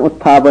matantaram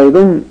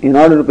utthapayitum, in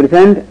order to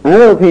present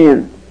another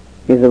opinion,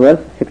 is the verse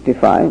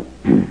 65.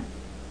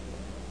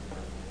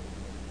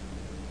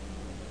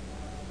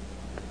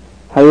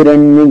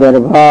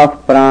 Hairanyagarbhah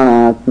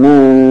pranatma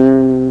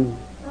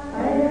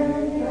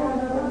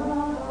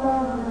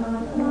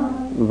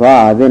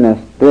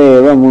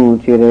vadinastveva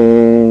muchire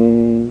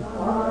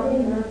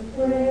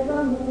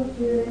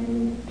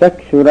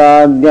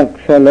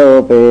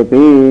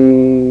chakshuradyakshalopepi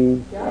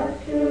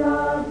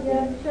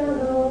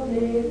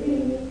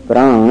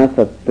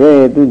प्राणसत्त्वे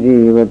तु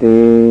जीवते.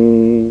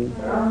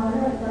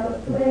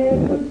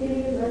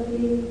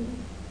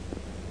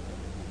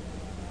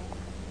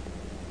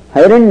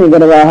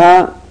 हैरण्यगर्भः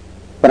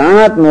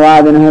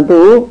प्राणात्मवादिनः तु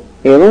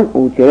एवं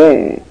उच्यते.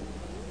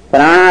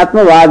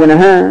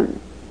 प्राणात्मवादिनः,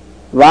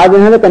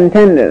 वादिनः the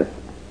contenders.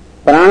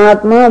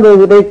 Pranatma, those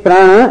who take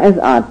prana as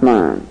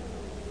Atma.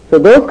 So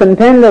those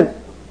contenders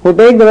who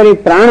take the very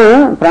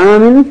prana, prana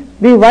means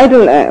the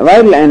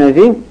vital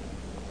energy.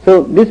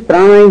 So this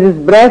prana is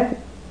his breath,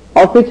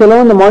 of which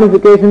alone the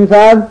modifications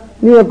are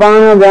the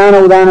apana,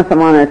 vyana, udana,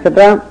 samana,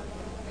 etc.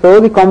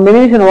 So the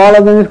combination of all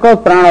of them is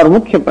called prana or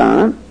mukhya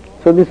prana.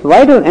 So this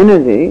vital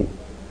energy,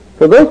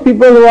 so those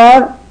people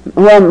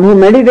who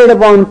meditate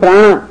upon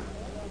prana,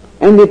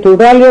 and the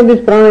totality of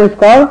this prana is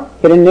called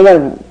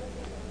hiranyagarbha.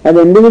 At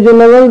the individual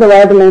level, the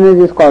vital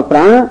energy is called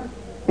prana,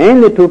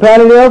 and the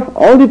totality of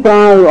all the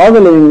prana, all the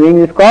living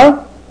beings is called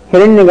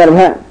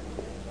hiranyagarbha.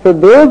 So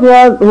those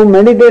who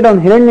meditate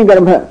on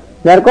hiranyagarbha,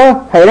 they are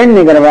called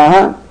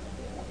hairanyagarbha.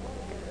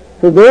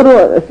 So those who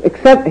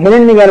accept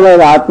hiranyagarbha as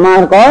Atma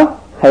are called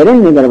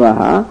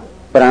hairanyagarbha.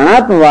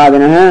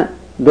 Pranatmavadinah,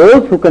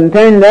 those who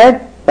contend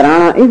that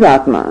prana is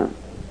Atma.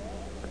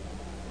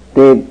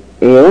 They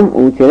evam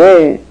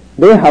uchare,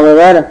 they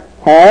however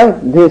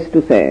have this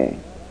to say.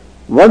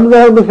 What do they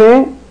have to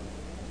say?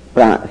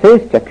 Prana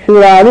says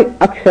chakshuradi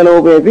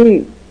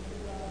akshalopepi.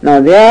 Now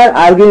they are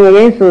arguing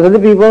against those other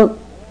people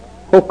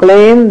who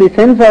claim the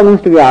sense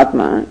organs to be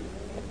Atma.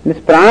 This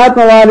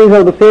Pranatmavadis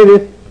have to say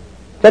this,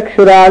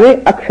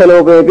 Chakshuradi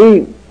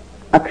Akshalopepi.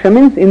 Aksha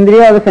means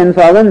Indriya, the sense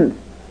organs.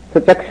 So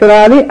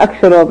Chakshuradi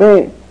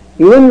Akshalope.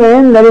 Even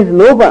when there is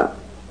lopa,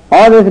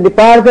 or there is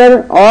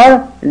departure,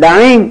 or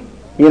dying,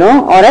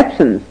 or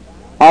absence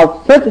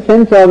of such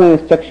sense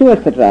organs, Chakshu,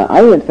 etc.,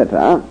 eye,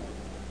 etc.,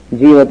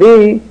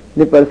 Jivati,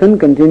 the person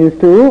continues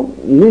to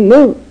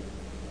live.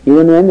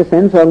 Even when the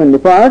sense organ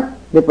departs,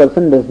 the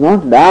person does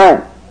not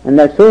die. And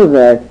that shows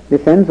that the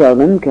sense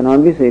organ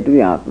cannot be said to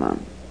be Atma.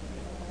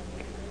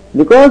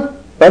 Because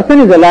person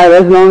is alive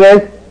as long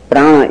as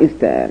prana is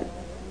there.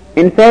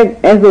 In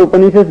fact, as the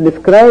Upanishads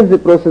describes the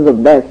process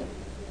of death,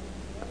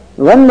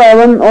 one by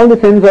one all the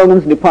sense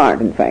organs depart,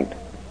 in fact.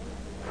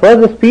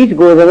 First the speech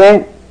goes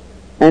away,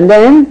 and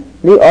then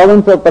the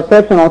organs of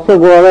perception also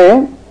go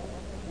away,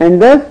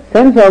 and thus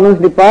sense organs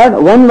depart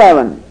one by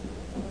one.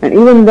 And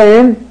even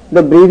then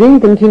the breathing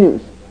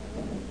continues.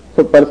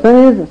 So person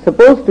is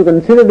supposed to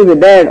consider to be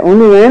dead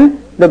only when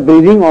the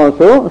breathing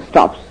also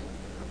stops.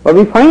 But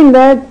we find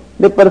that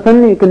the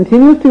person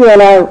continues to be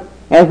alive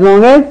as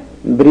long as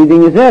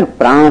breathing is there.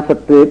 Prana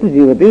sattve tu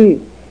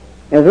jivati.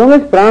 As long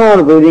as prana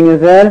or breathing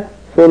is there,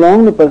 so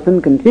long the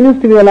person continues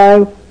to be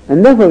alive,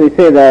 and therefore we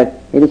say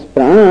that it is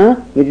prana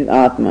which is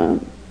Atma.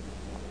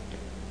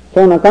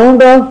 So on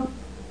account of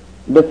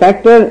the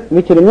factor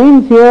which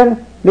remains here,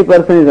 the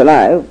person is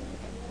alive,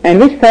 and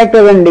which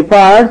factor when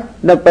departs,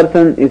 the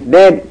person is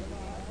dead,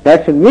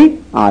 that should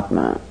be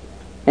Atma.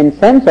 And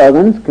sense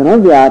organs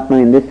cannot be Atma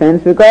in this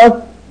sense,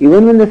 because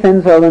even when the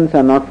sense organs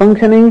are not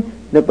functioning,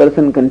 the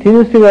person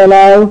continues to be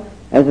alive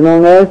as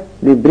long as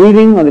the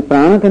breathing or the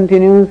prana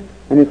continues,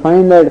 and we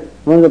find that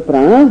once the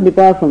pranas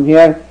depart from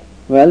here,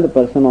 well, the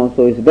person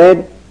also is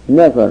dead, and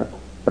therefore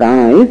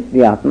prana is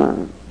the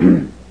Atma.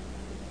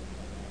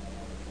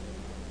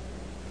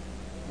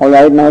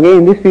 Alright, now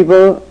again these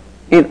people,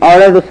 in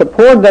order to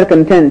support their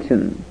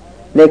contention,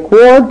 they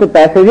quote the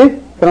passages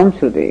from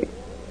Shruti.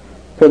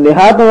 So the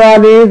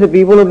Atmavadis, the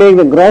people who take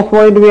the gross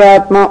void to be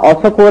Atma,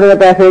 also quoted the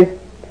passage,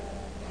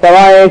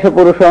 Savayesha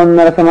Purusho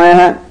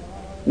Narasamaya,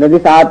 that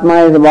this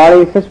Atma is the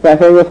body, such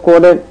passage was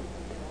quoted.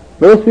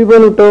 Those people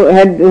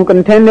who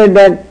contended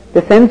that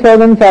the sense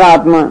organs are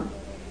Atma,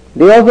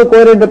 they also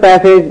quoted the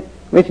passage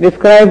which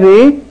describes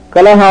the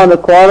kalaha, the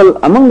quarrel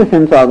among the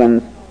sense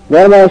organs,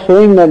 thereby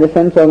showing that the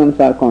sense organs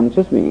are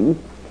conscious beings.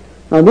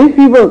 Now these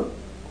people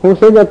who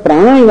say that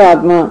prana is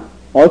Atma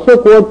also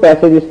quote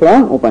passages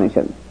from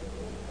Upanishad.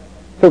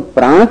 So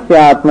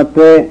pranasya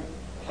atmatve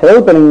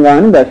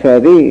Shrautalingani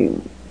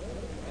darshayati.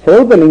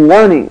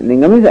 Shrautalingani,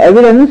 linga means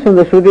evidence from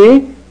the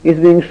Shruti is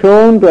being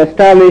shown to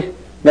establish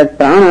that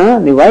prana,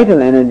 the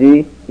vital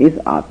energy, is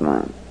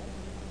Atma.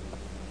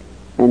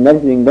 And that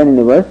is being done in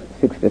the verse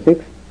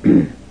 66.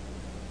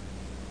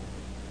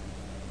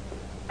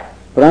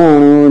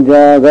 Prano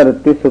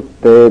jagarti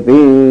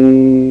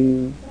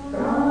suptepi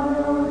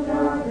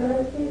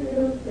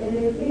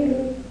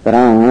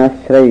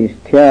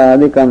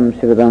pranashrayishthyadikam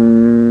shrutam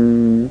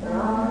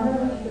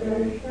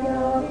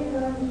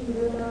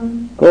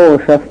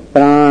koshah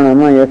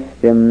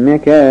pranamayasya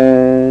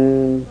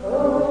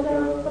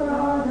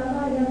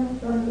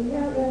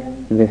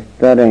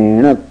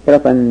vistareణ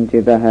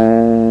prapanchitah.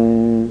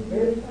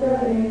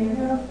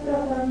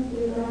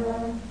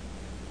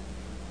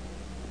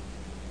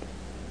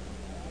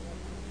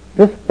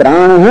 This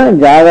prana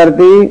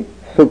jagarti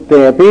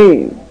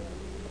supteyapi.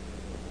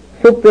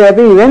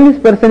 Supteyapi, when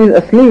this person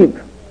is asleep,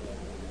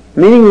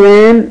 meaning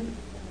when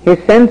his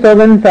sense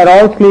organs are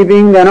all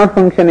sleeping, they are not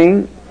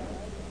functioning.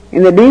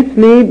 In the deep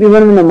sleep, even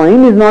when the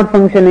mind is not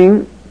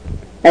functioning,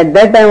 at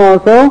that time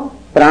also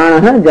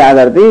prana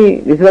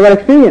jagarti. This is our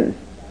experience.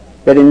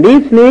 That in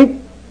deep sleep,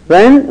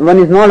 when one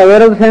is not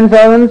aware of the sense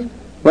organs,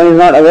 one is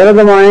not aware of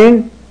the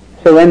mind,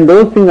 so when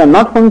those things are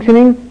not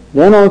functioning,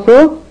 then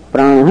also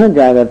prana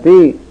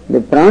jagarti. The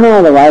prana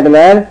or the vital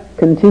air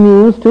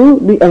continues to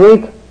be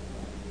awake.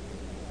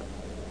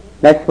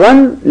 That's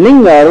one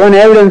linga or one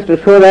evidence to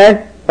show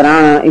that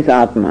prana is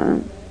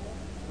Atma.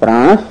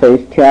 Prana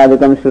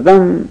saishthyadikam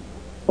shrutam.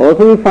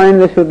 Also we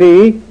find the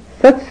Shruti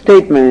such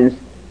statements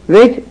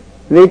which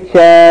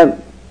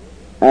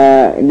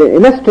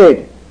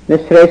illustrate the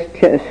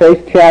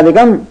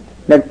saishthyadikam,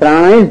 that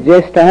prana is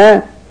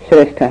jyeshtaha,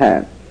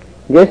 shreshtaha.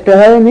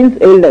 Jyeshtaha means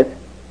eldest,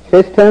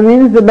 shreshtaha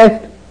means the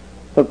best.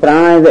 So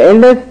prana is the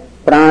eldest,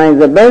 prana is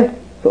the best.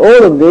 So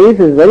all of this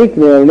is very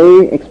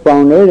clearly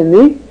expounded in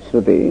the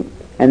Shruti.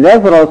 And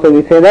therefore also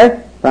we say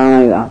that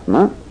prana is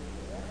Atma.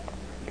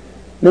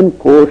 Then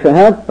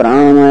koshaha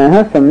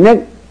pranamaya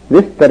samyak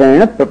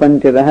vistarena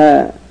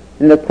prapanchitaha.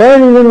 And the third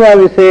reason why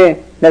we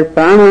say that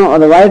prana or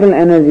the vital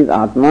energy is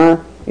Atma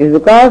is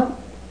because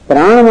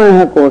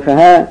pranamaya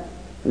koshaha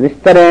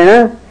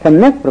vistarena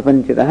samyak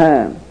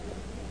prapanchitaha.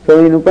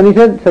 So in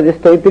Upanishad, such as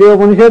Taittiriya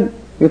Upanishad,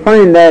 we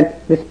find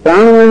that this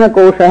pranamaya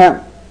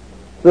koshaha,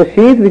 the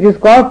sheath which is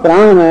called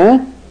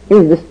pranamaya,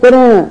 is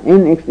vistarena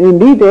in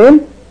detail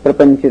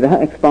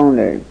prapanchitaha,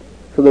 expounded.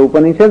 So the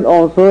Upanishad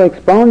also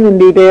expounds in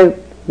detail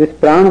this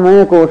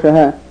pranamaya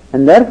koshaha,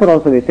 and therefore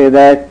also we say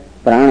that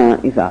prana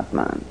is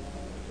Atma.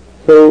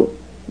 So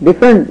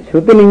different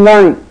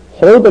Shrutilingani,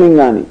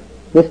 Shrautalingani,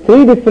 these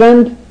three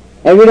different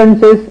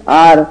evidences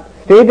are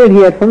stated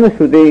here from the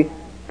Shruti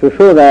to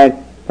show that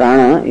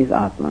prana is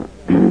Atma.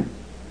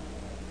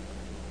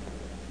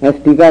 As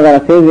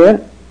Tikakara says here,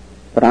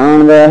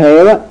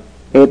 pranadaya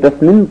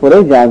etasmin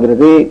pure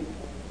jagrati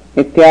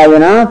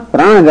ityadina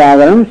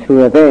pranajagaram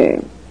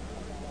shruyate.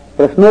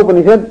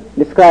 Prashnopanishad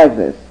describes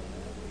this,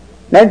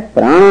 that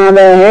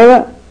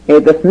pranadaya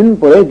etasmin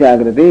pure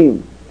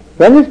jagrati.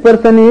 When this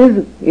person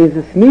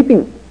is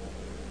sleeping,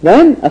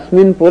 then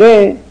asmin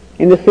pure,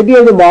 in the city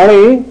of the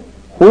body,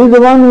 who is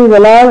the one who is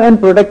alive and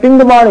protecting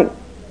the body?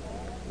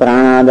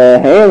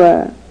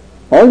 Pranadaya.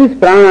 All these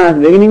pranas,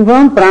 beginning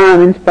from prana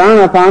means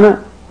pranapana,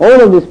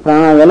 all of these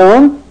pranas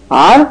alone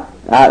are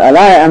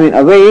alive,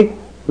 awake,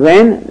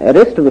 when the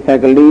rest of the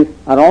faculties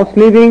are all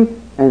sleeping,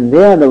 and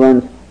they are the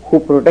ones who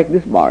protect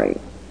this body.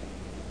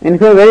 And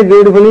so very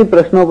beautifully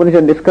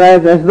Prashnopanishad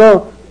describes as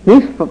though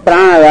these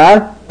pranas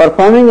are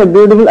performing a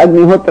beautiful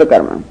Agnihotra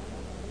karma.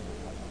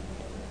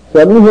 So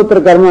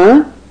Agnihotra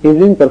karma is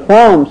being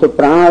performed, so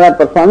pranas are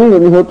performing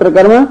Agnihotra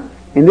karma.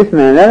 In this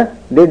manner,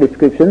 the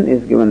description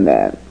is given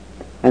there.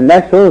 And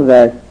that shows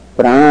that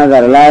pranas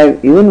are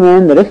alive even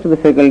when the rest of the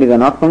faculties are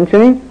not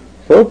functioning,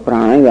 so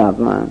prana is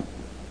Atma.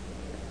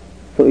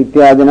 So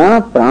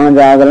ityadina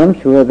pranajagaram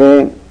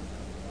shruyate.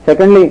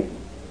 Secondly,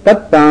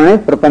 tat prane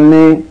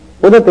prapanne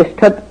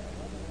udatishtat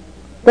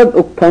tad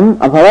uktham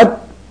abhavat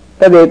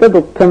tad etat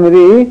uktham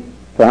iti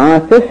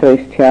pranasya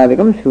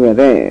shreshthyaadikam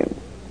shruyate.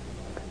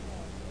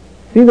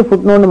 See the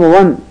footnote number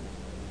 1.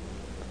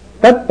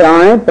 Tat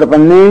prane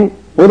prapanne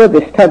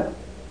udatishtat.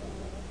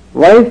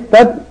 What is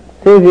tat?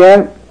 Says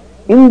here,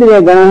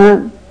 indriya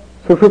ganaha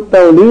sushupta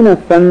ulina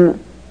san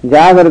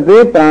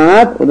jagrate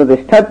pranat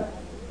udadishtat.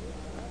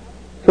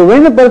 So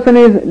when the person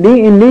is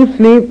in deep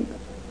sleep,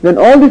 then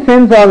all the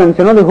sense organs,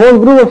 the whole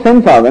group of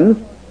sense organs,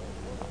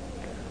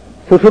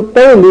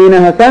 sushupta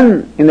ulina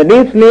san, in the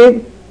deep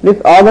sleep,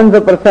 these organs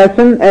of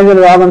perception as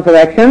well as organs of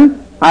action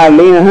are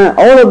linaha,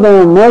 all of them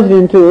are merged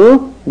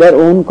into their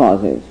own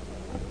causes.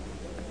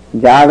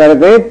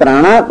 Jagrate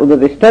pranat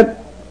udadishtat.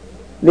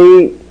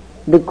 The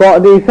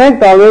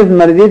effect always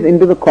merges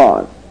into the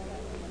cause.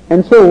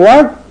 And so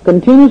what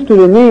continues to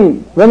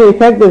remain when the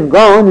effect is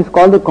gone is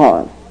called the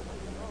cause.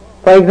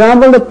 For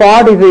example, the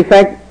pot is the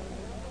effect,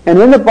 and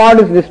when the pot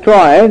is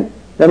destroyed,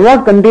 then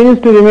what continues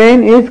to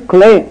remain is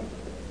clay.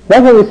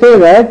 Therefore we say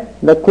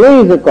that the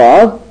clay is the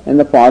cause and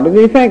the pot is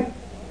the effect.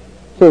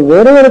 So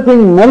wherever a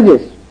thing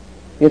merges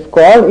is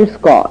called its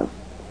cause.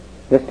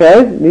 Just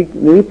as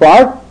the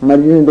pot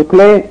merges into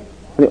clay,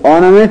 the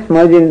ornaments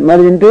merge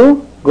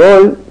into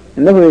gold,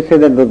 and therefore we say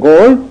that the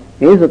gold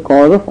is the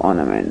cause of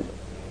ornaments.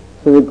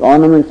 So the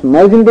ornaments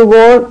merge into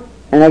gold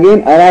and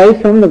again arise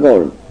from the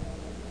gold.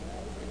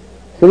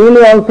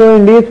 Similarly also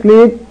in deep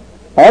sleep,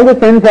 all the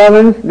sense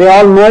organs, they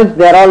are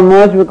all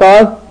merged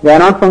because they are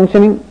not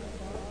functioning.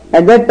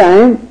 At that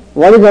time,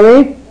 what is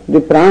awake? The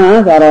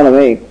pranas are all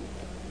awake.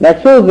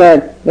 That shows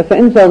that the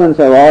sense organs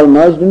have all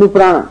merged into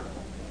prana.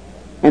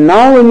 And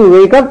now when you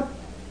wake up,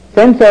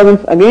 sense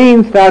organs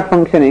again start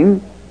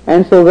functioning,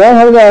 and so where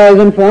have they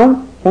arisen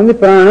from? From the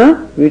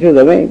prana which is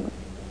awake.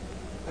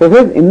 So it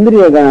says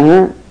Indriya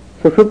Ganaha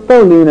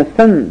Sushupta Lina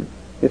San.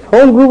 This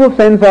whole group of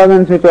sense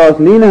organs which was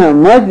Lina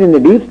merged in the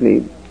deep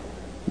sleep.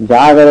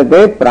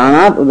 Jagarate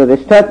Pranat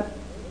Udadishtat.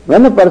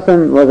 When the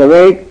person was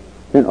awake,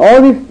 then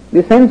all these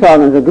sense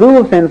organs, the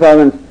group of sense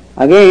organs,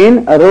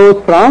 again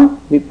arose from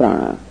the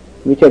prana,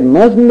 which had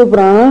merged into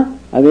prana,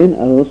 again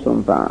arose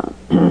from prana.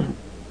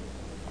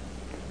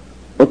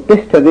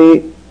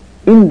 Uttishtati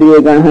Indriya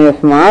Ganaha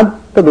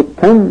Yasmad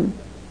Taduktham.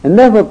 And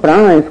therefore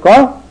prana is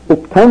called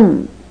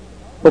Uktham.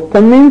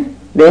 Uktham means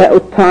Deha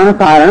Utthana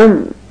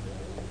Karanam.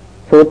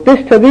 So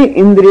Uttishtati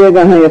Indriya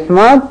Ganaha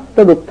Yasmad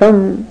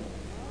Taduktham.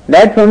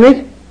 That from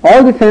which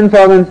all the sense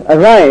organs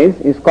arise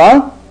is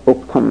called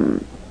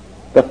Uktham.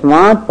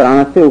 Tasmat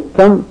pranasya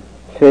Uktham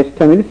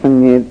Shreshtamiti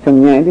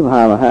Sanyayati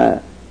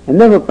Bhavaha. And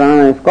therefore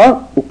prana is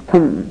called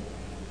Uktham.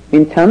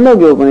 In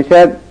Chandogya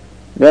Upanishad,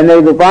 when there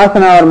is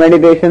upasana or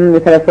meditation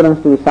with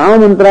reference to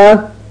Sama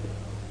mantras,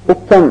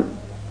 Uktham.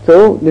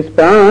 So this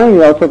prana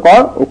is also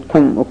called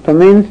Uktham. Uktham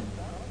means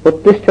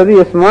Uttishtati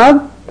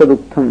Yasmad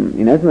Taduktham.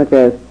 Inasmuch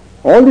as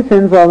all the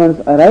sense organs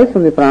arise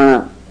from the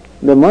prana,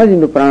 they merge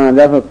into prana,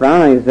 therefore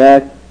prana is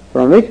that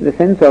from which the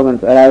sense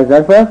organs arise,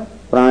 therefore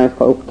prana is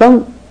called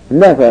Uktham,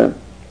 and therefore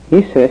he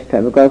is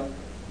Shrestha, because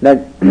that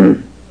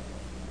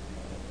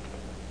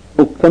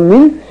Uktham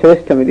means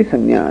Shreshtamiti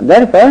Sanya.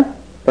 Therefore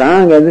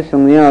prana gets the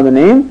Sanya of the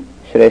name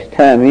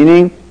Shrestha,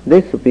 meaning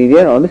the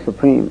superior or the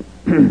supreme.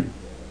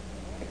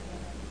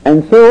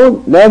 And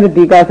so there the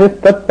Tika says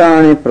Tat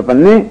Prane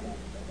Prapanne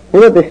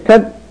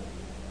Udatishtat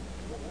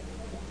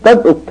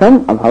Tat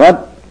Uktham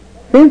Abhavat.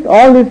 Since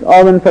all these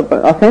organs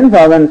or sense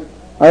organs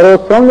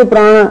arose from the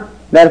prana,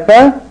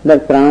 therefore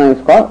that prana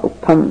is called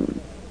Uktham.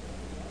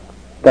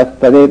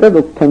 Tastadetad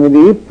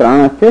Ukthamidi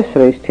pranasya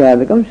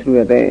Shreshthadikam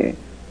Shruyate.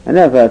 And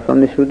therefore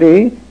from the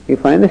Shruti we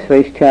find the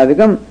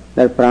Shreshthadikam,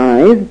 that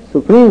prana is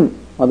supreme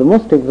or the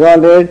most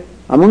exalted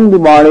among the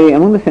body,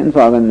 among the sense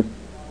organs,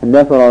 and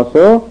therefore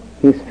also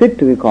he is fit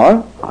to be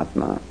called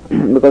Atma.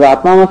 Because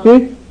Atma must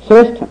be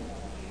Shrestha.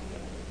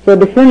 So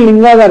different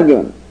lingas are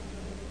given.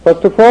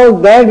 First of all,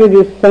 that which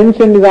is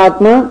sentient is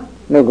Atma,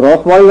 the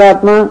gross body is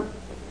Atma,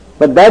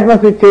 but that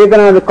must be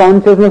Chetana, the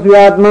conscious must be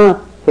Atma,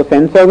 so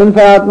sense organs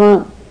are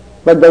Atma,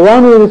 but the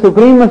one who is the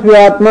supreme must be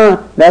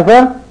Atma,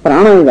 therefore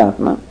Prana is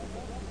Atma.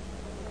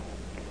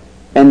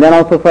 And then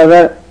also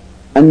further,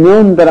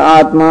 Anyantara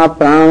Atma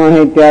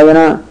Pranamah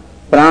Ityadana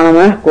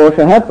Pranamah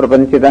Koshah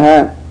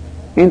Prapanchitah.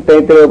 In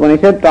Taittiriya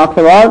Upanishad talks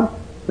about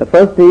the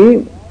first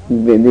the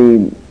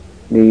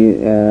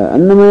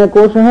Annamaya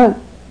Koshah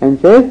and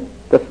says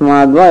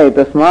Tasmadva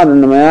Etasmad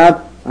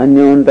Annamayat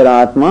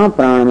Anyantara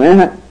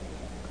Pranamaya.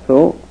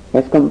 So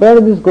as compared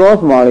to this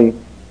gross body,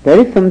 there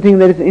is something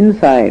that is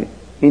inside,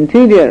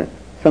 interior,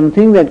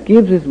 something that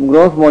keeps this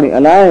gross body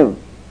alive.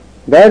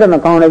 That on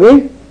account of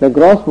which the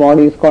gross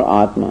body is called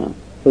Atma.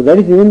 So that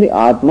is even the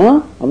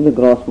Atma of the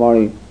gross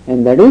body,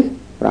 and that is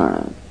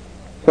Prana.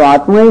 So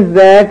Atma is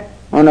that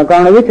on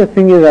account of which a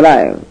thing is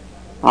alive.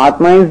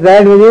 Atma is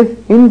that which is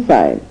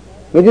inside,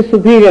 which is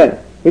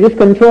superior, which is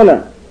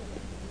controller.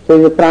 So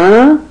it is the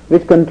Prana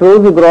which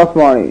controls the gross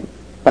body.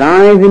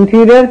 Prana is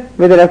interior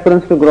with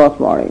reference to gross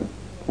body.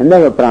 And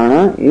therefore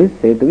Prana is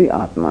said to be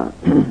Atma.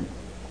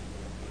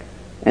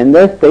 And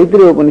thus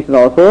Taittiriya Upanishad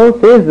also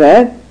says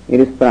that it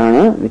is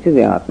Prana which is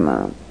the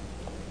Atma.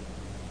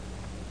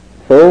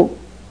 So,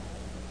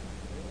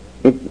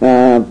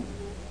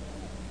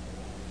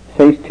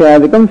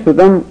 Shaishthyadikam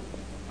Shrutam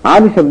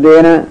Adi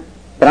Shabdena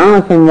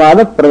Prana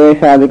Samvada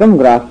Praveshadikam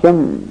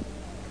Grahyam.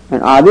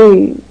 And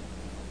Adi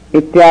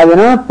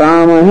Ityadina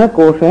Pranamaya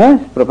Kosha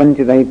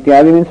Prapanchita.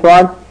 Ityadi means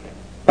what?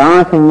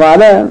 Prana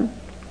Samvada,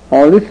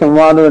 all this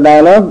Samvada, the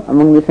dialogue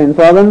among the sense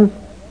organs,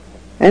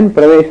 and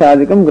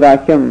Praveshadikam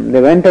Grahyam.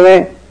 They went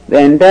away,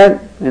 they entered,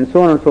 and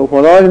so on and so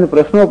forth. All in the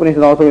Prashna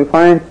Upanishad also we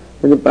find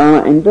that the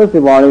Prana enters the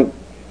body.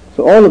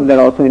 So all of that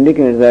also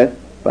indicates that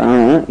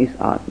Prana is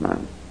Atma.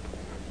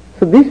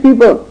 So these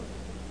people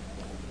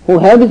who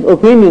have this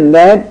opinion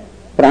that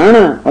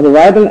prana or the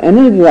vital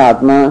energy of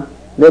Atma,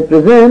 they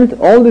present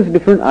all these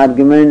different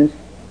arguments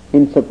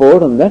in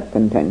support of that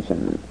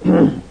contention.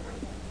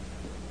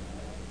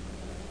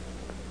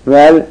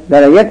 Well,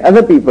 there are yet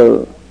other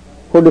people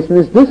who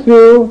dismiss this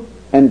view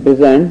and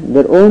present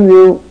their own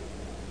view.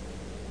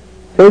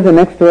 Says the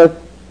next verse,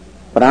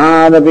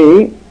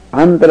 Pranadapi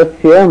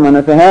antarasya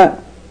manasah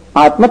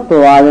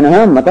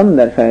atmatvavadinah matam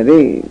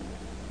darshayati.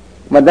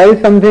 But there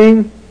is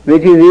something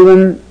which is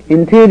even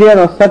interior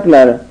or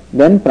subtler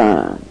than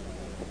prana.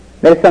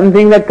 There is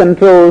something that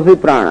controls the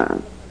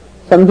prana,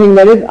 something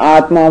that is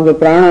atma of the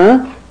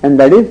prana, and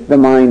that is the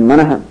mind,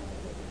 manah.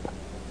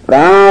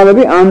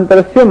 Pranadapi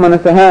antarasya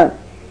manasah,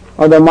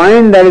 or the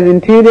mind that is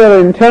interior or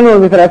internal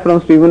with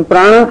reference to even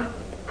prana,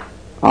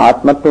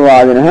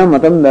 atmatvavadinah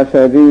matam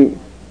darshayati.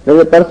 There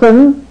is a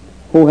person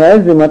who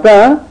has the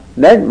mata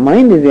that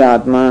mind is the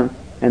atma,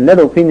 and that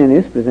opinion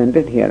is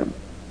presented here.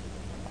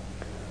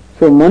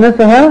 So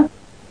manasah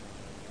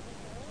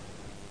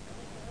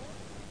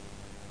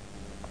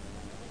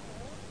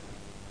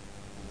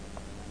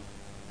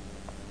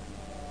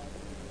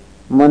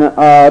मन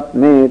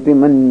आत्मेति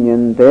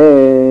मन्यन्ते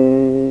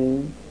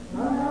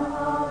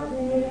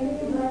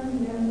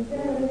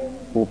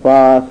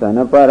उपासन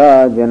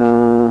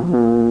पराजनाः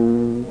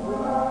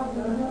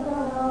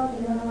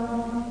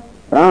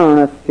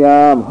प्राणस्य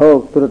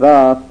भोक्तृता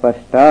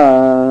स्पष्टा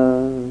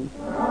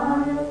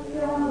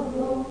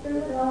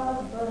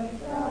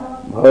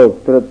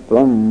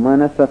भोक्तृत्वं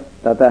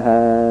मनसस्ततः.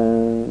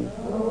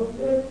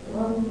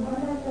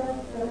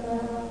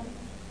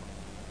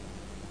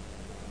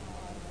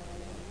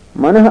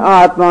 मनः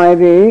आत्मा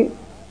इति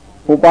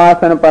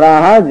उपासन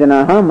पराः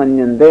जनाः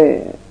मन्यन्ते.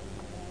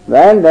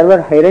 Well, there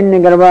were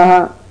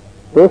Hiranyagarbha,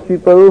 those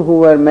people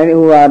who are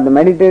the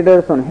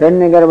meditators on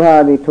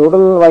Hiranyagarbha, the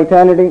total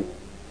vitality.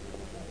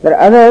 There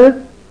are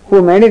others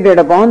who meditate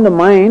upon the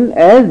mind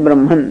as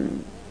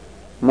Brahman.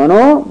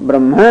 Mano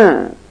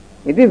Brahma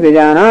iti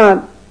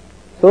vijanat.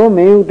 So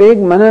may you take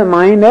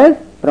mind as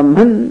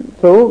Brahman.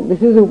 So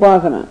this is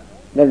upasana.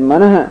 That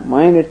manah,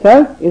 mind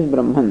itself, is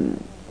Brahman.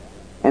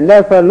 And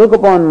therefore look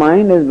upon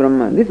mind as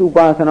Brahman. This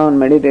upasana on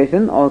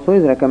meditation also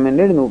is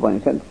recommended in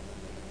Upanishads.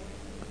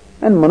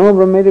 And Mano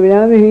Brahmeti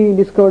Vijanati, he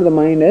discovered the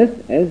mind as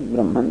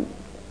Brahman.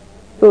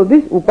 So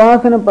this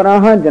upasana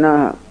paraha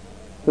janaha.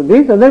 So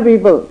these other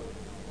people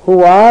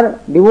who are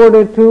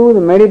devoted to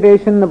the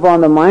meditation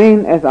upon the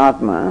mind as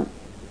Atma,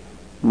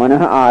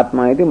 Manaha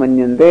Atma iti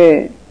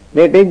manyante,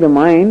 they take the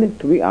mind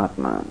to be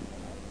Atma.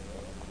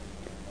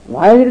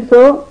 Why is it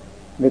so?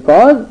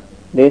 Because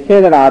they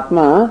say that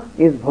Atma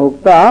is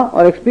Bhokta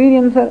or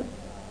experiencer.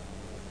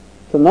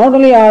 So not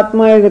only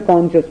Atma is a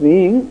conscious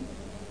being,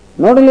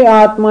 not only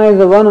Atma is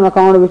the one on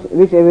account of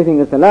which everything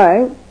is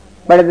alive,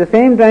 but at the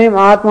same time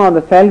Atma or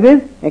the self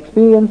is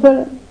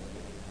experiencer.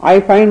 I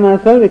find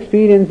myself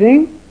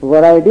experiencing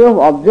variety of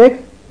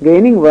objects,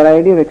 gaining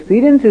variety of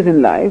experiences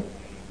in life.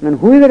 And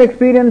who is that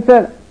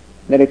experiencer?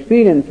 That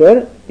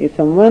experiencer is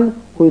someone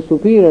who is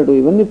superior to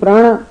even the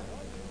prana.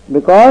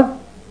 Because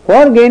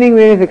for gaining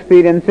various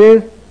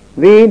experiences,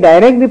 we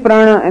direct the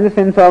prana and the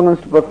sense organs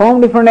to perform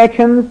different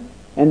actions,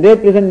 and they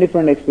present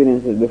different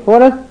experiences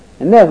before us,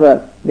 and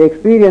therefore the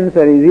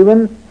experiencer is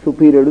even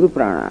superior to the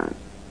prana.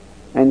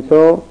 And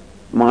so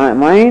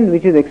mind,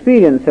 which is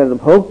experiencer, the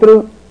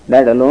bhoktru,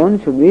 that alone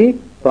should be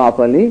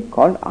properly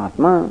called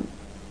Atma.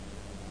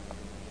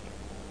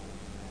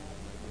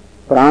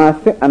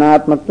 Pranasya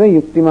anatmatva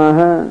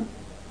yuktimaha.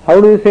 How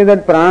do you say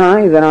that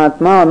prana is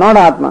anatma or not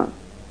Atma?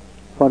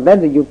 For that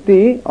the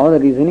yukti or the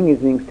reasoning is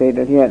being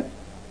stated here.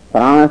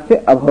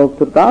 Pranasya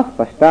abhoktruta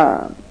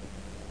spashta.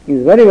 It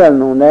is very well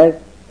known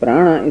that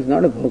prana is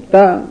not a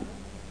bhokta.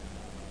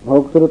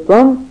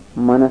 Bhoktrutvam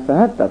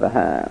manasah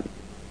tataha.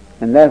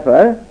 And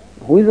therefore,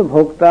 who is the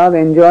bhokta, the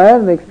enjoyer,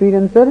 the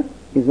experiencer,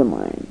 is the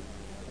mind.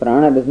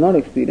 Prana does not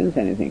experience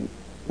anything.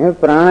 If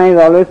prana is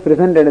always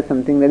presented as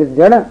something that is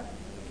jada.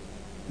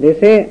 They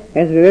say,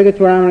 as Viveka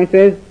Chudamani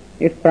says,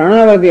 if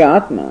prana were the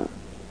Atma,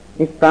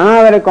 if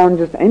prana were a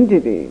conscious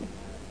entity,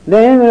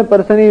 then when a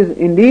person is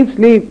in deep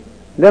sleep,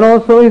 then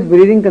also his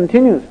breathing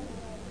continues.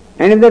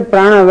 And if that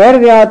prana were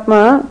the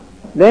Atma,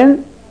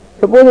 then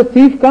suppose a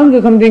thief comes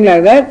or something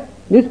like that,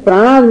 these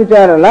pranas which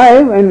are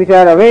alive and which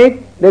are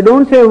awake, they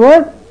don't say a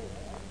word.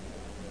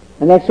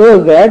 And that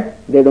shows that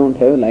they don't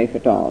have life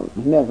at all.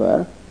 And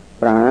therefore,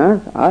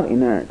 pranas are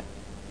inert.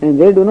 And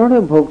they do not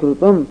have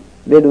bhoktrutam,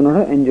 they do not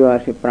have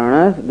enjoyership.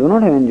 Pranas do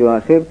not have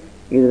enjoyership.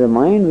 It is the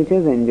mind which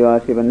has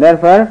enjoyership. And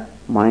therefore,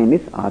 mind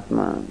is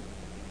Atma.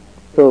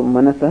 So,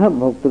 manasah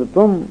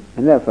bhoktrutam,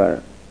 and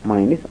therefore,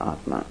 mind is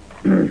Atma.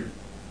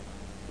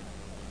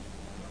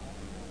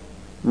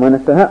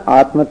 Manasah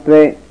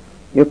atmatve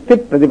yukti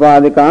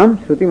pratipadikam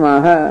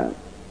shruti.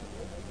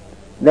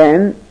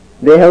 Then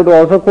they have to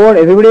also quote,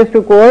 everybody has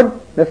to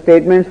quote the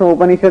statements from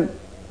Upanishad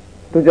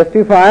to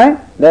justify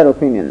their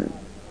opinion.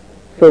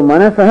 So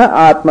manasah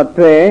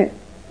atmatve,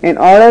 in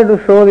order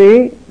to show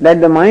that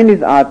the mind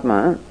is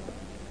Atma,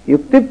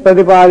 yukti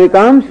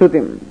pratipadikam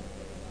shrutim.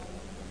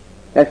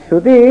 That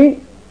shruti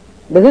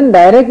doesn't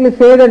directly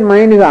say that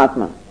mind is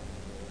Atma.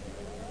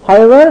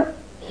 However,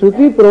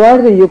 Shruti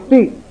provides a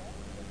yukti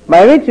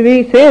by which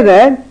we say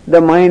that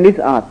the mind is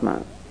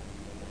Atma.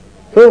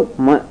 So,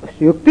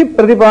 yukti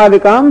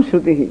pratipadikam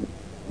Shruti.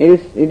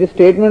 It is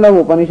statement of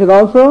Upanishad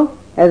also.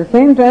 At the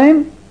same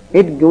time,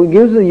 it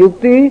gives a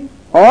yukti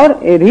or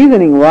a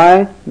reasoning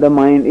why the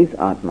mind is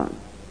Atma.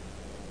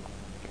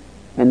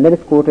 And that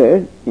is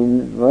quoted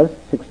in verse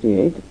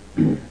 68.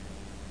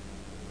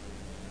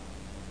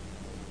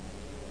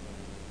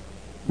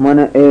 मन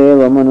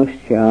एव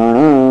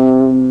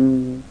मनुष्याणाम्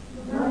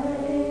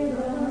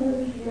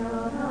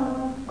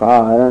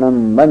कारणं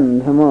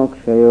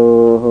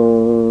बन्धमोक्षयोः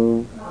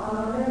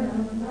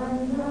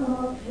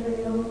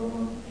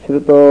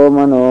श्रुतो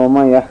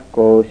मनोमयः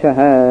कोशः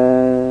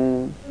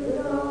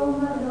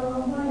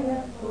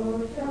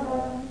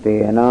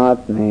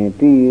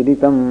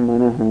तेनात्मेतीरितं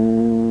मनः.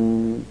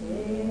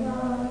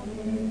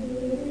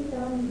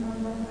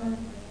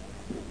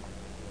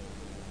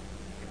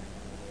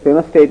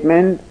 Famous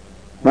statement,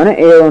 मन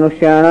एव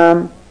मनुष्याणाम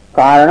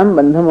कारणम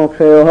बंध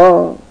मोक्षयोः.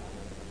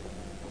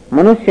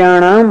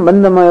 मनुष्याणाम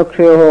बंध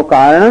मोक्षयोः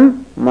कारणम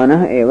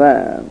मनः एव.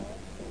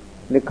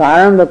 The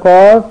karanam, the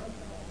cause,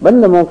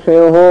 bandha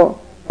mokshayoho,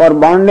 for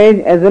bondage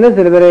as well as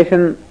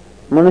liberation,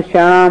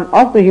 manushyanam,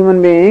 of the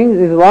human beings,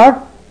 is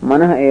what?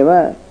 Manah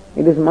eva.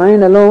 It is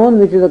mind alone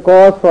which is the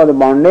cause for the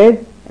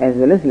bondage as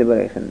well as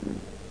liberation.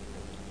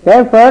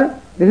 Therefore,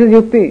 this is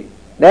yukti.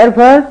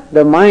 Therefore,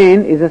 the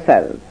mind is a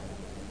self.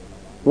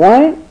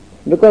 Why?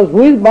 Because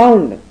who is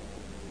bound?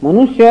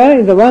 Manushya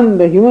is the one,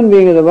 the human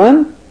being is the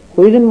one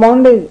who is in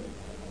bondage.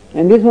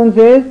 And this one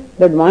says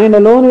that mind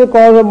alone is the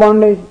cause of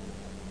bondage.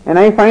 And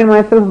I find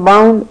myself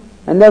bound,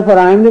 and therefore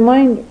I am the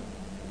mind.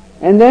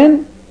 And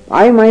then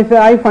I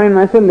find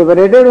myself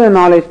liberated when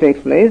knowledge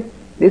takes place.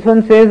 This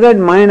one says that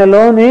mind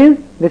alone is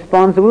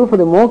responsible for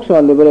the moksha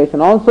or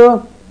liberation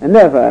also, and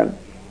therefore,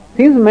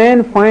 since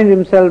man finds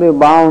himself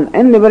bound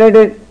and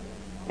liberated,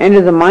 and it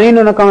is the mind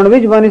on account of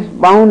which one is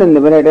bound and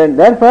liberated,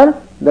 therefore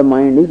the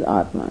mind is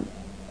Atma.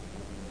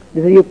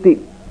 This is yukti.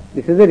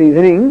 This is the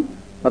reasoning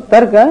of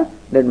tarka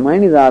that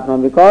mind is Atma,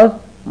 because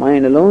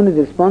mind alone is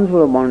responsible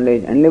for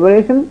bondage and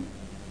liberation,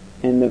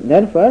 and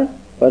therefore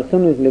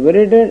person who is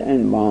liberated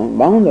and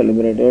bound or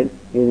liberated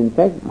is in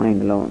fact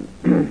mind alone.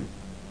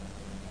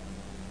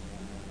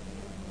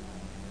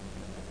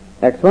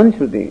 That's one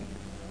Shruti.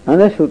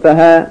 Another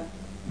Shrutah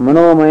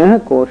Manomayah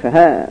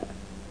Koshah,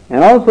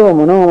 and also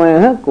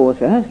Manomayah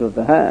Koshah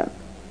Shrutah.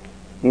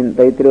 In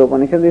Taittiriya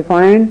Upanishad we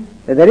find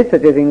that there is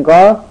such a thing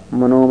called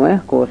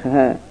Manomayah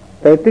Koshah.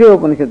 Taittiriya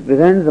Upanishad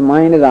presents the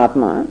mind as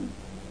Atma.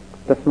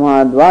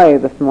 तस्माद् वा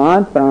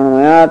एतस्मात्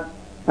प्राणमयात्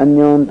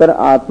अन्योन्तर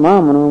आत्मा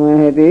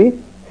मनोमयेति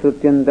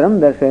श्रुत्यंतरम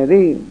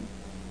दर्शयति.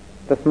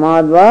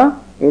 तस्माद् वा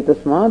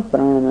एतस्मात्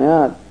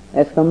प्राणमयात्,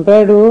 as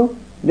compared to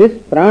this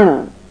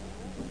prana,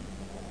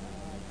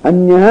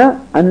 अन्यः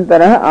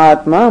अंतरः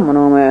आत्मा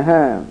मनोमयः.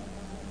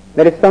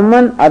 There is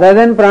someone other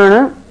than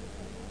prana,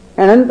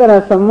 and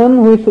antara, someone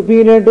who is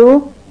superior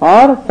to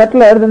or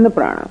subtler than the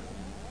prana.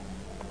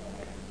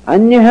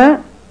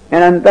 Anyah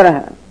and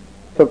antarah.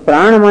 So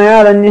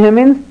pranamaya anyah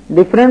means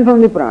different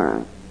from the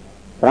prana.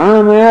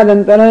 Pranamaya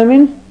antara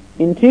means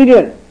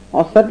interior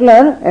or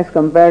subtler as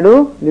compared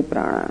to the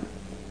prana.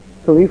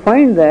 So we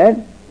find that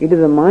it is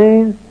the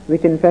mind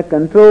which in fact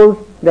controls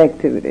the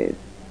activities.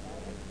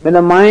 When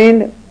the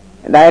mind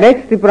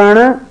directs the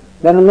prana,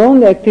 then alone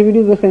the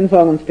activities of the sense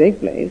organs take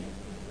place.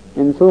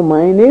 And so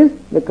mind is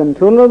the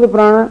controller of the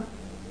prana.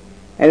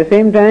 At the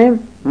same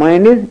time,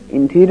 mind is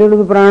interior to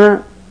the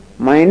prana.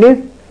 Mind is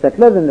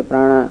subtler than the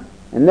prana.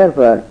 And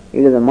therefore, it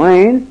is the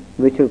mind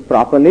which should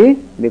properly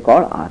be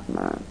called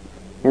Atma.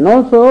 And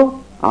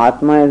also,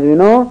 Atma, as we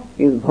know,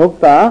 is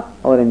Bhokta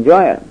or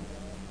enjoyer.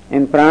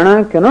 And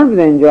prana cannot be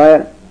the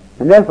enjoyer.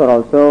 And therefore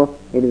also,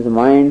 it is the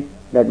mind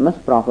that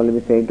must properly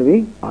be said to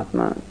be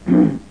Atma.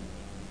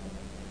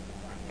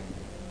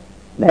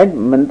 That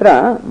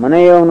mantra,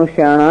 Manaya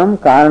Manushyanam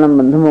Karanam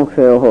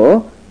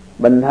Bandhamokshayoho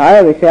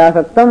Bandhaya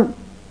Vishayasaktam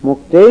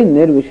Mukte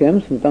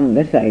Nirvishayam Smritam.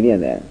 That's the idea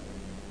there.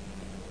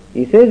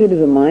 He says it is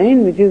the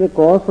mind which is the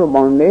cause for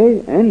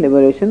bondage and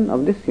liberation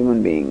of these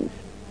human beings.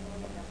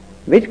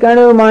 Which kind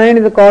of a mind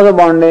is the cause of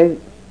bondage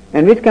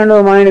and which kind of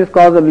a mind is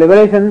cause of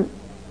liberation?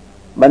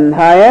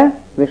 Bandhaya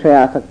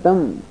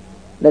Vishayasaktam.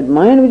 That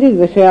mind which is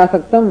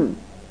Vishayasaktam,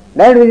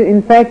 that which is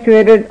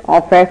infatuated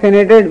or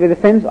fascinated with the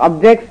sense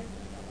objects,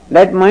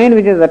 that mind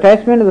which is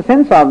attachment to the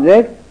sense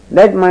object,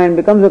 that mind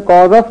becomes the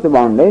cause of the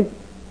bondage.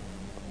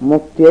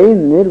 Muktya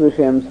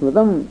Nirvishayam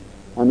Smritam.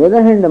 On the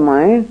other hand, the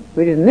mind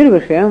which is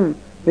Nirvishayam,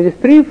 which is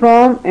free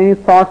from any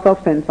thoughts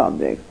of sense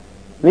objects,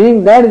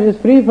 meaning that which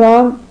is free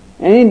from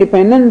any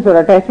dependence or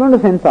attachment to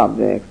sense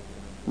objects,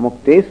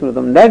 mukti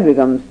smritam, that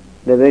becomes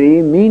the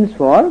very means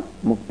for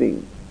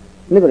mukti,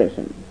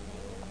 liberation.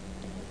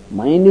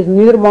 Mind is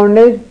neither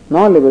bondage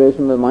nor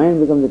liberation. The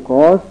mind becomes the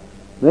cause.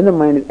 When the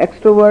mind is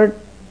extrovert,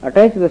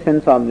 attached to the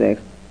sense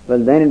objects, well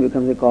then it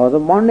becomes the cause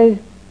of bondage,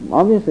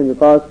 obviously,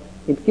 because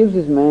it keeps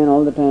this man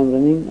all the time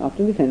running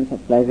after the sense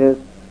of pleasures,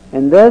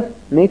 and thus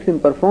makes him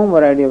perform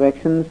variety of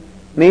actions,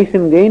 makes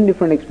him gain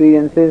different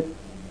experiences,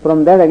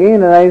 From that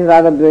again arise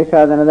raga,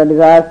 dveshas and other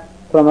desires,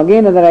 from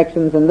again other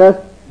actions, and thus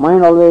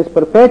mind always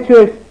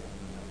perpetuates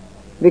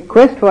the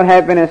quest for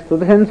happiness through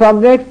the sense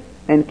objects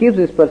and keeps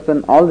this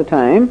person all the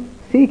time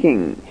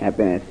seeking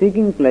happiness,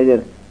 seeking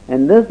pleasure,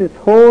 and thus this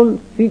whole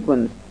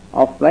sequence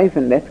of life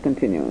and death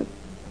continues.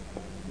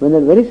 When the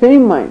very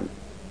same mind,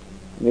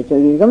 which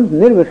becomes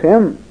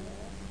nirvishayam,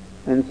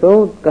 and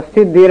so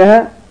kaschid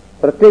dhiraha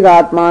pratyeg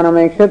atmanam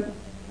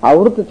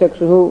avrut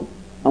chakshuhu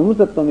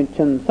amrutatvam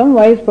icchan, some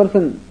wise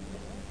person,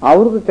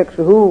 avrut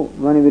chakshuhu,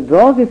 when he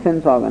withdraws his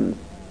sense organs,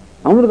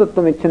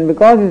 amrutatvam icchan,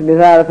 because his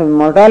desires of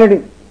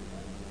immortality,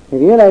 he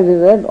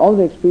realizes that all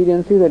the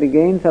experiences that he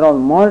gains are all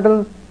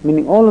mortal,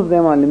 meaning all of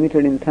them are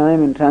limited in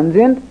time and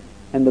transient,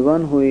 and the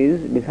one who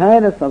is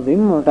desirous of the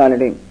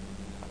immortality,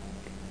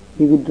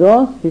 he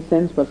withdraws his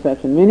sense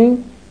perception,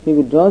 meaning he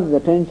withdraws his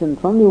attention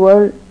from the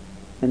world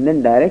and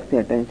then directs the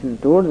attention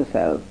towards the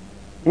self,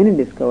 and he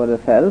discovers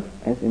the self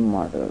as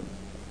immortal.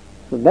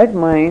 So that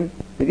mind,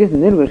 which is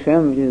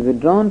nirvishayam, which is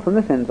withdrawn from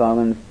the sense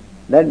organs,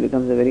 that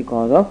becomes the very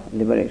cause of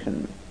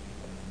liberation.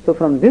 So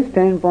from this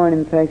standpoint,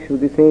 in fact,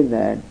 Shruti says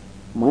that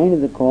mind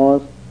is the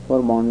cause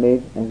for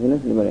bondage as well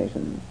as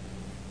liberation.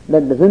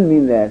 That doesn't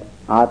mean that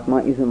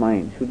Atma is a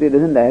mind. Shruti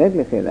doesn't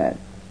directly say that.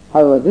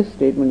 However, this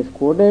statement is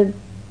quoted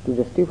to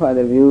justify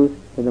the views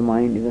that the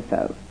mind is a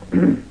self.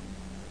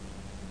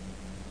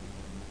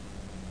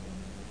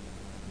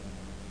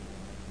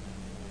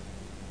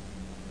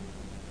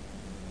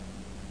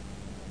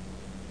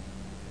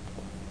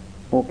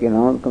 Okay,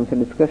 now comes a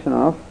discussion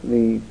of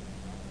the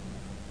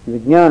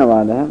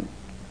Vijnanavada.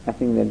 I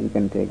think that we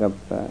can take up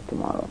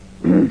tomorrow.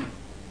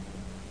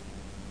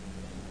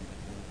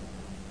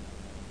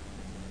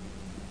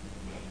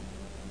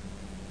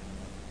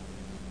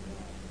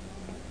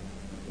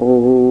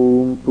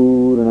 Om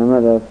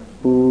Purnamadah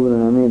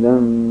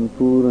Purnamidam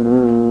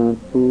Purnat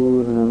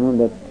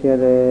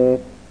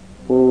Purnamudachyate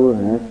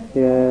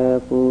Purnasya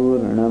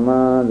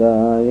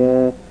Purnamadaya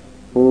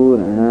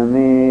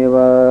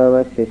Purnameva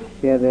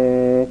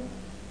Vashishyate.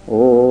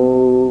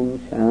 Om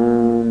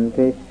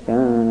Shanti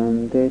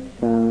Shanti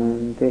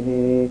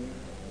Shanti.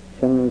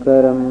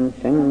 Shankaram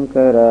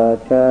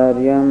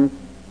Shankaracharyam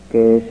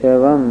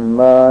Keshavam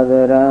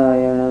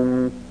Badarayanam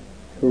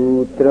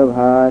Sutra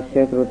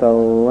Bhashya Krutau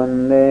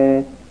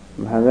Vande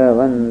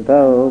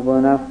Bhagavantau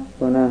Punah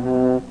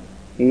Punah.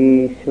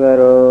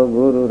 Ishvaro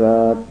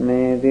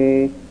Gururatmeti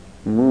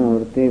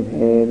Murti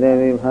Bheda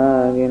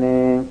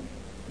Vibhagine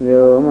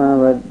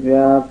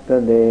Vyomavadvyapta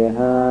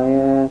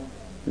Dehaya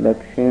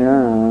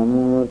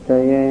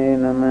Dakshinamurtaye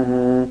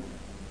Namaha.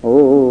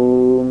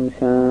 Om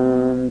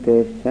Shanti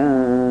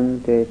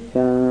Shanti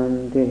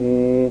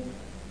Shanti.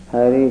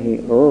 Harihi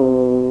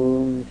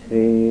Om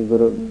Shri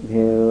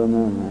Gurubhyo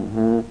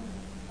Namaha.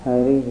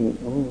 Harihi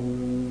Om.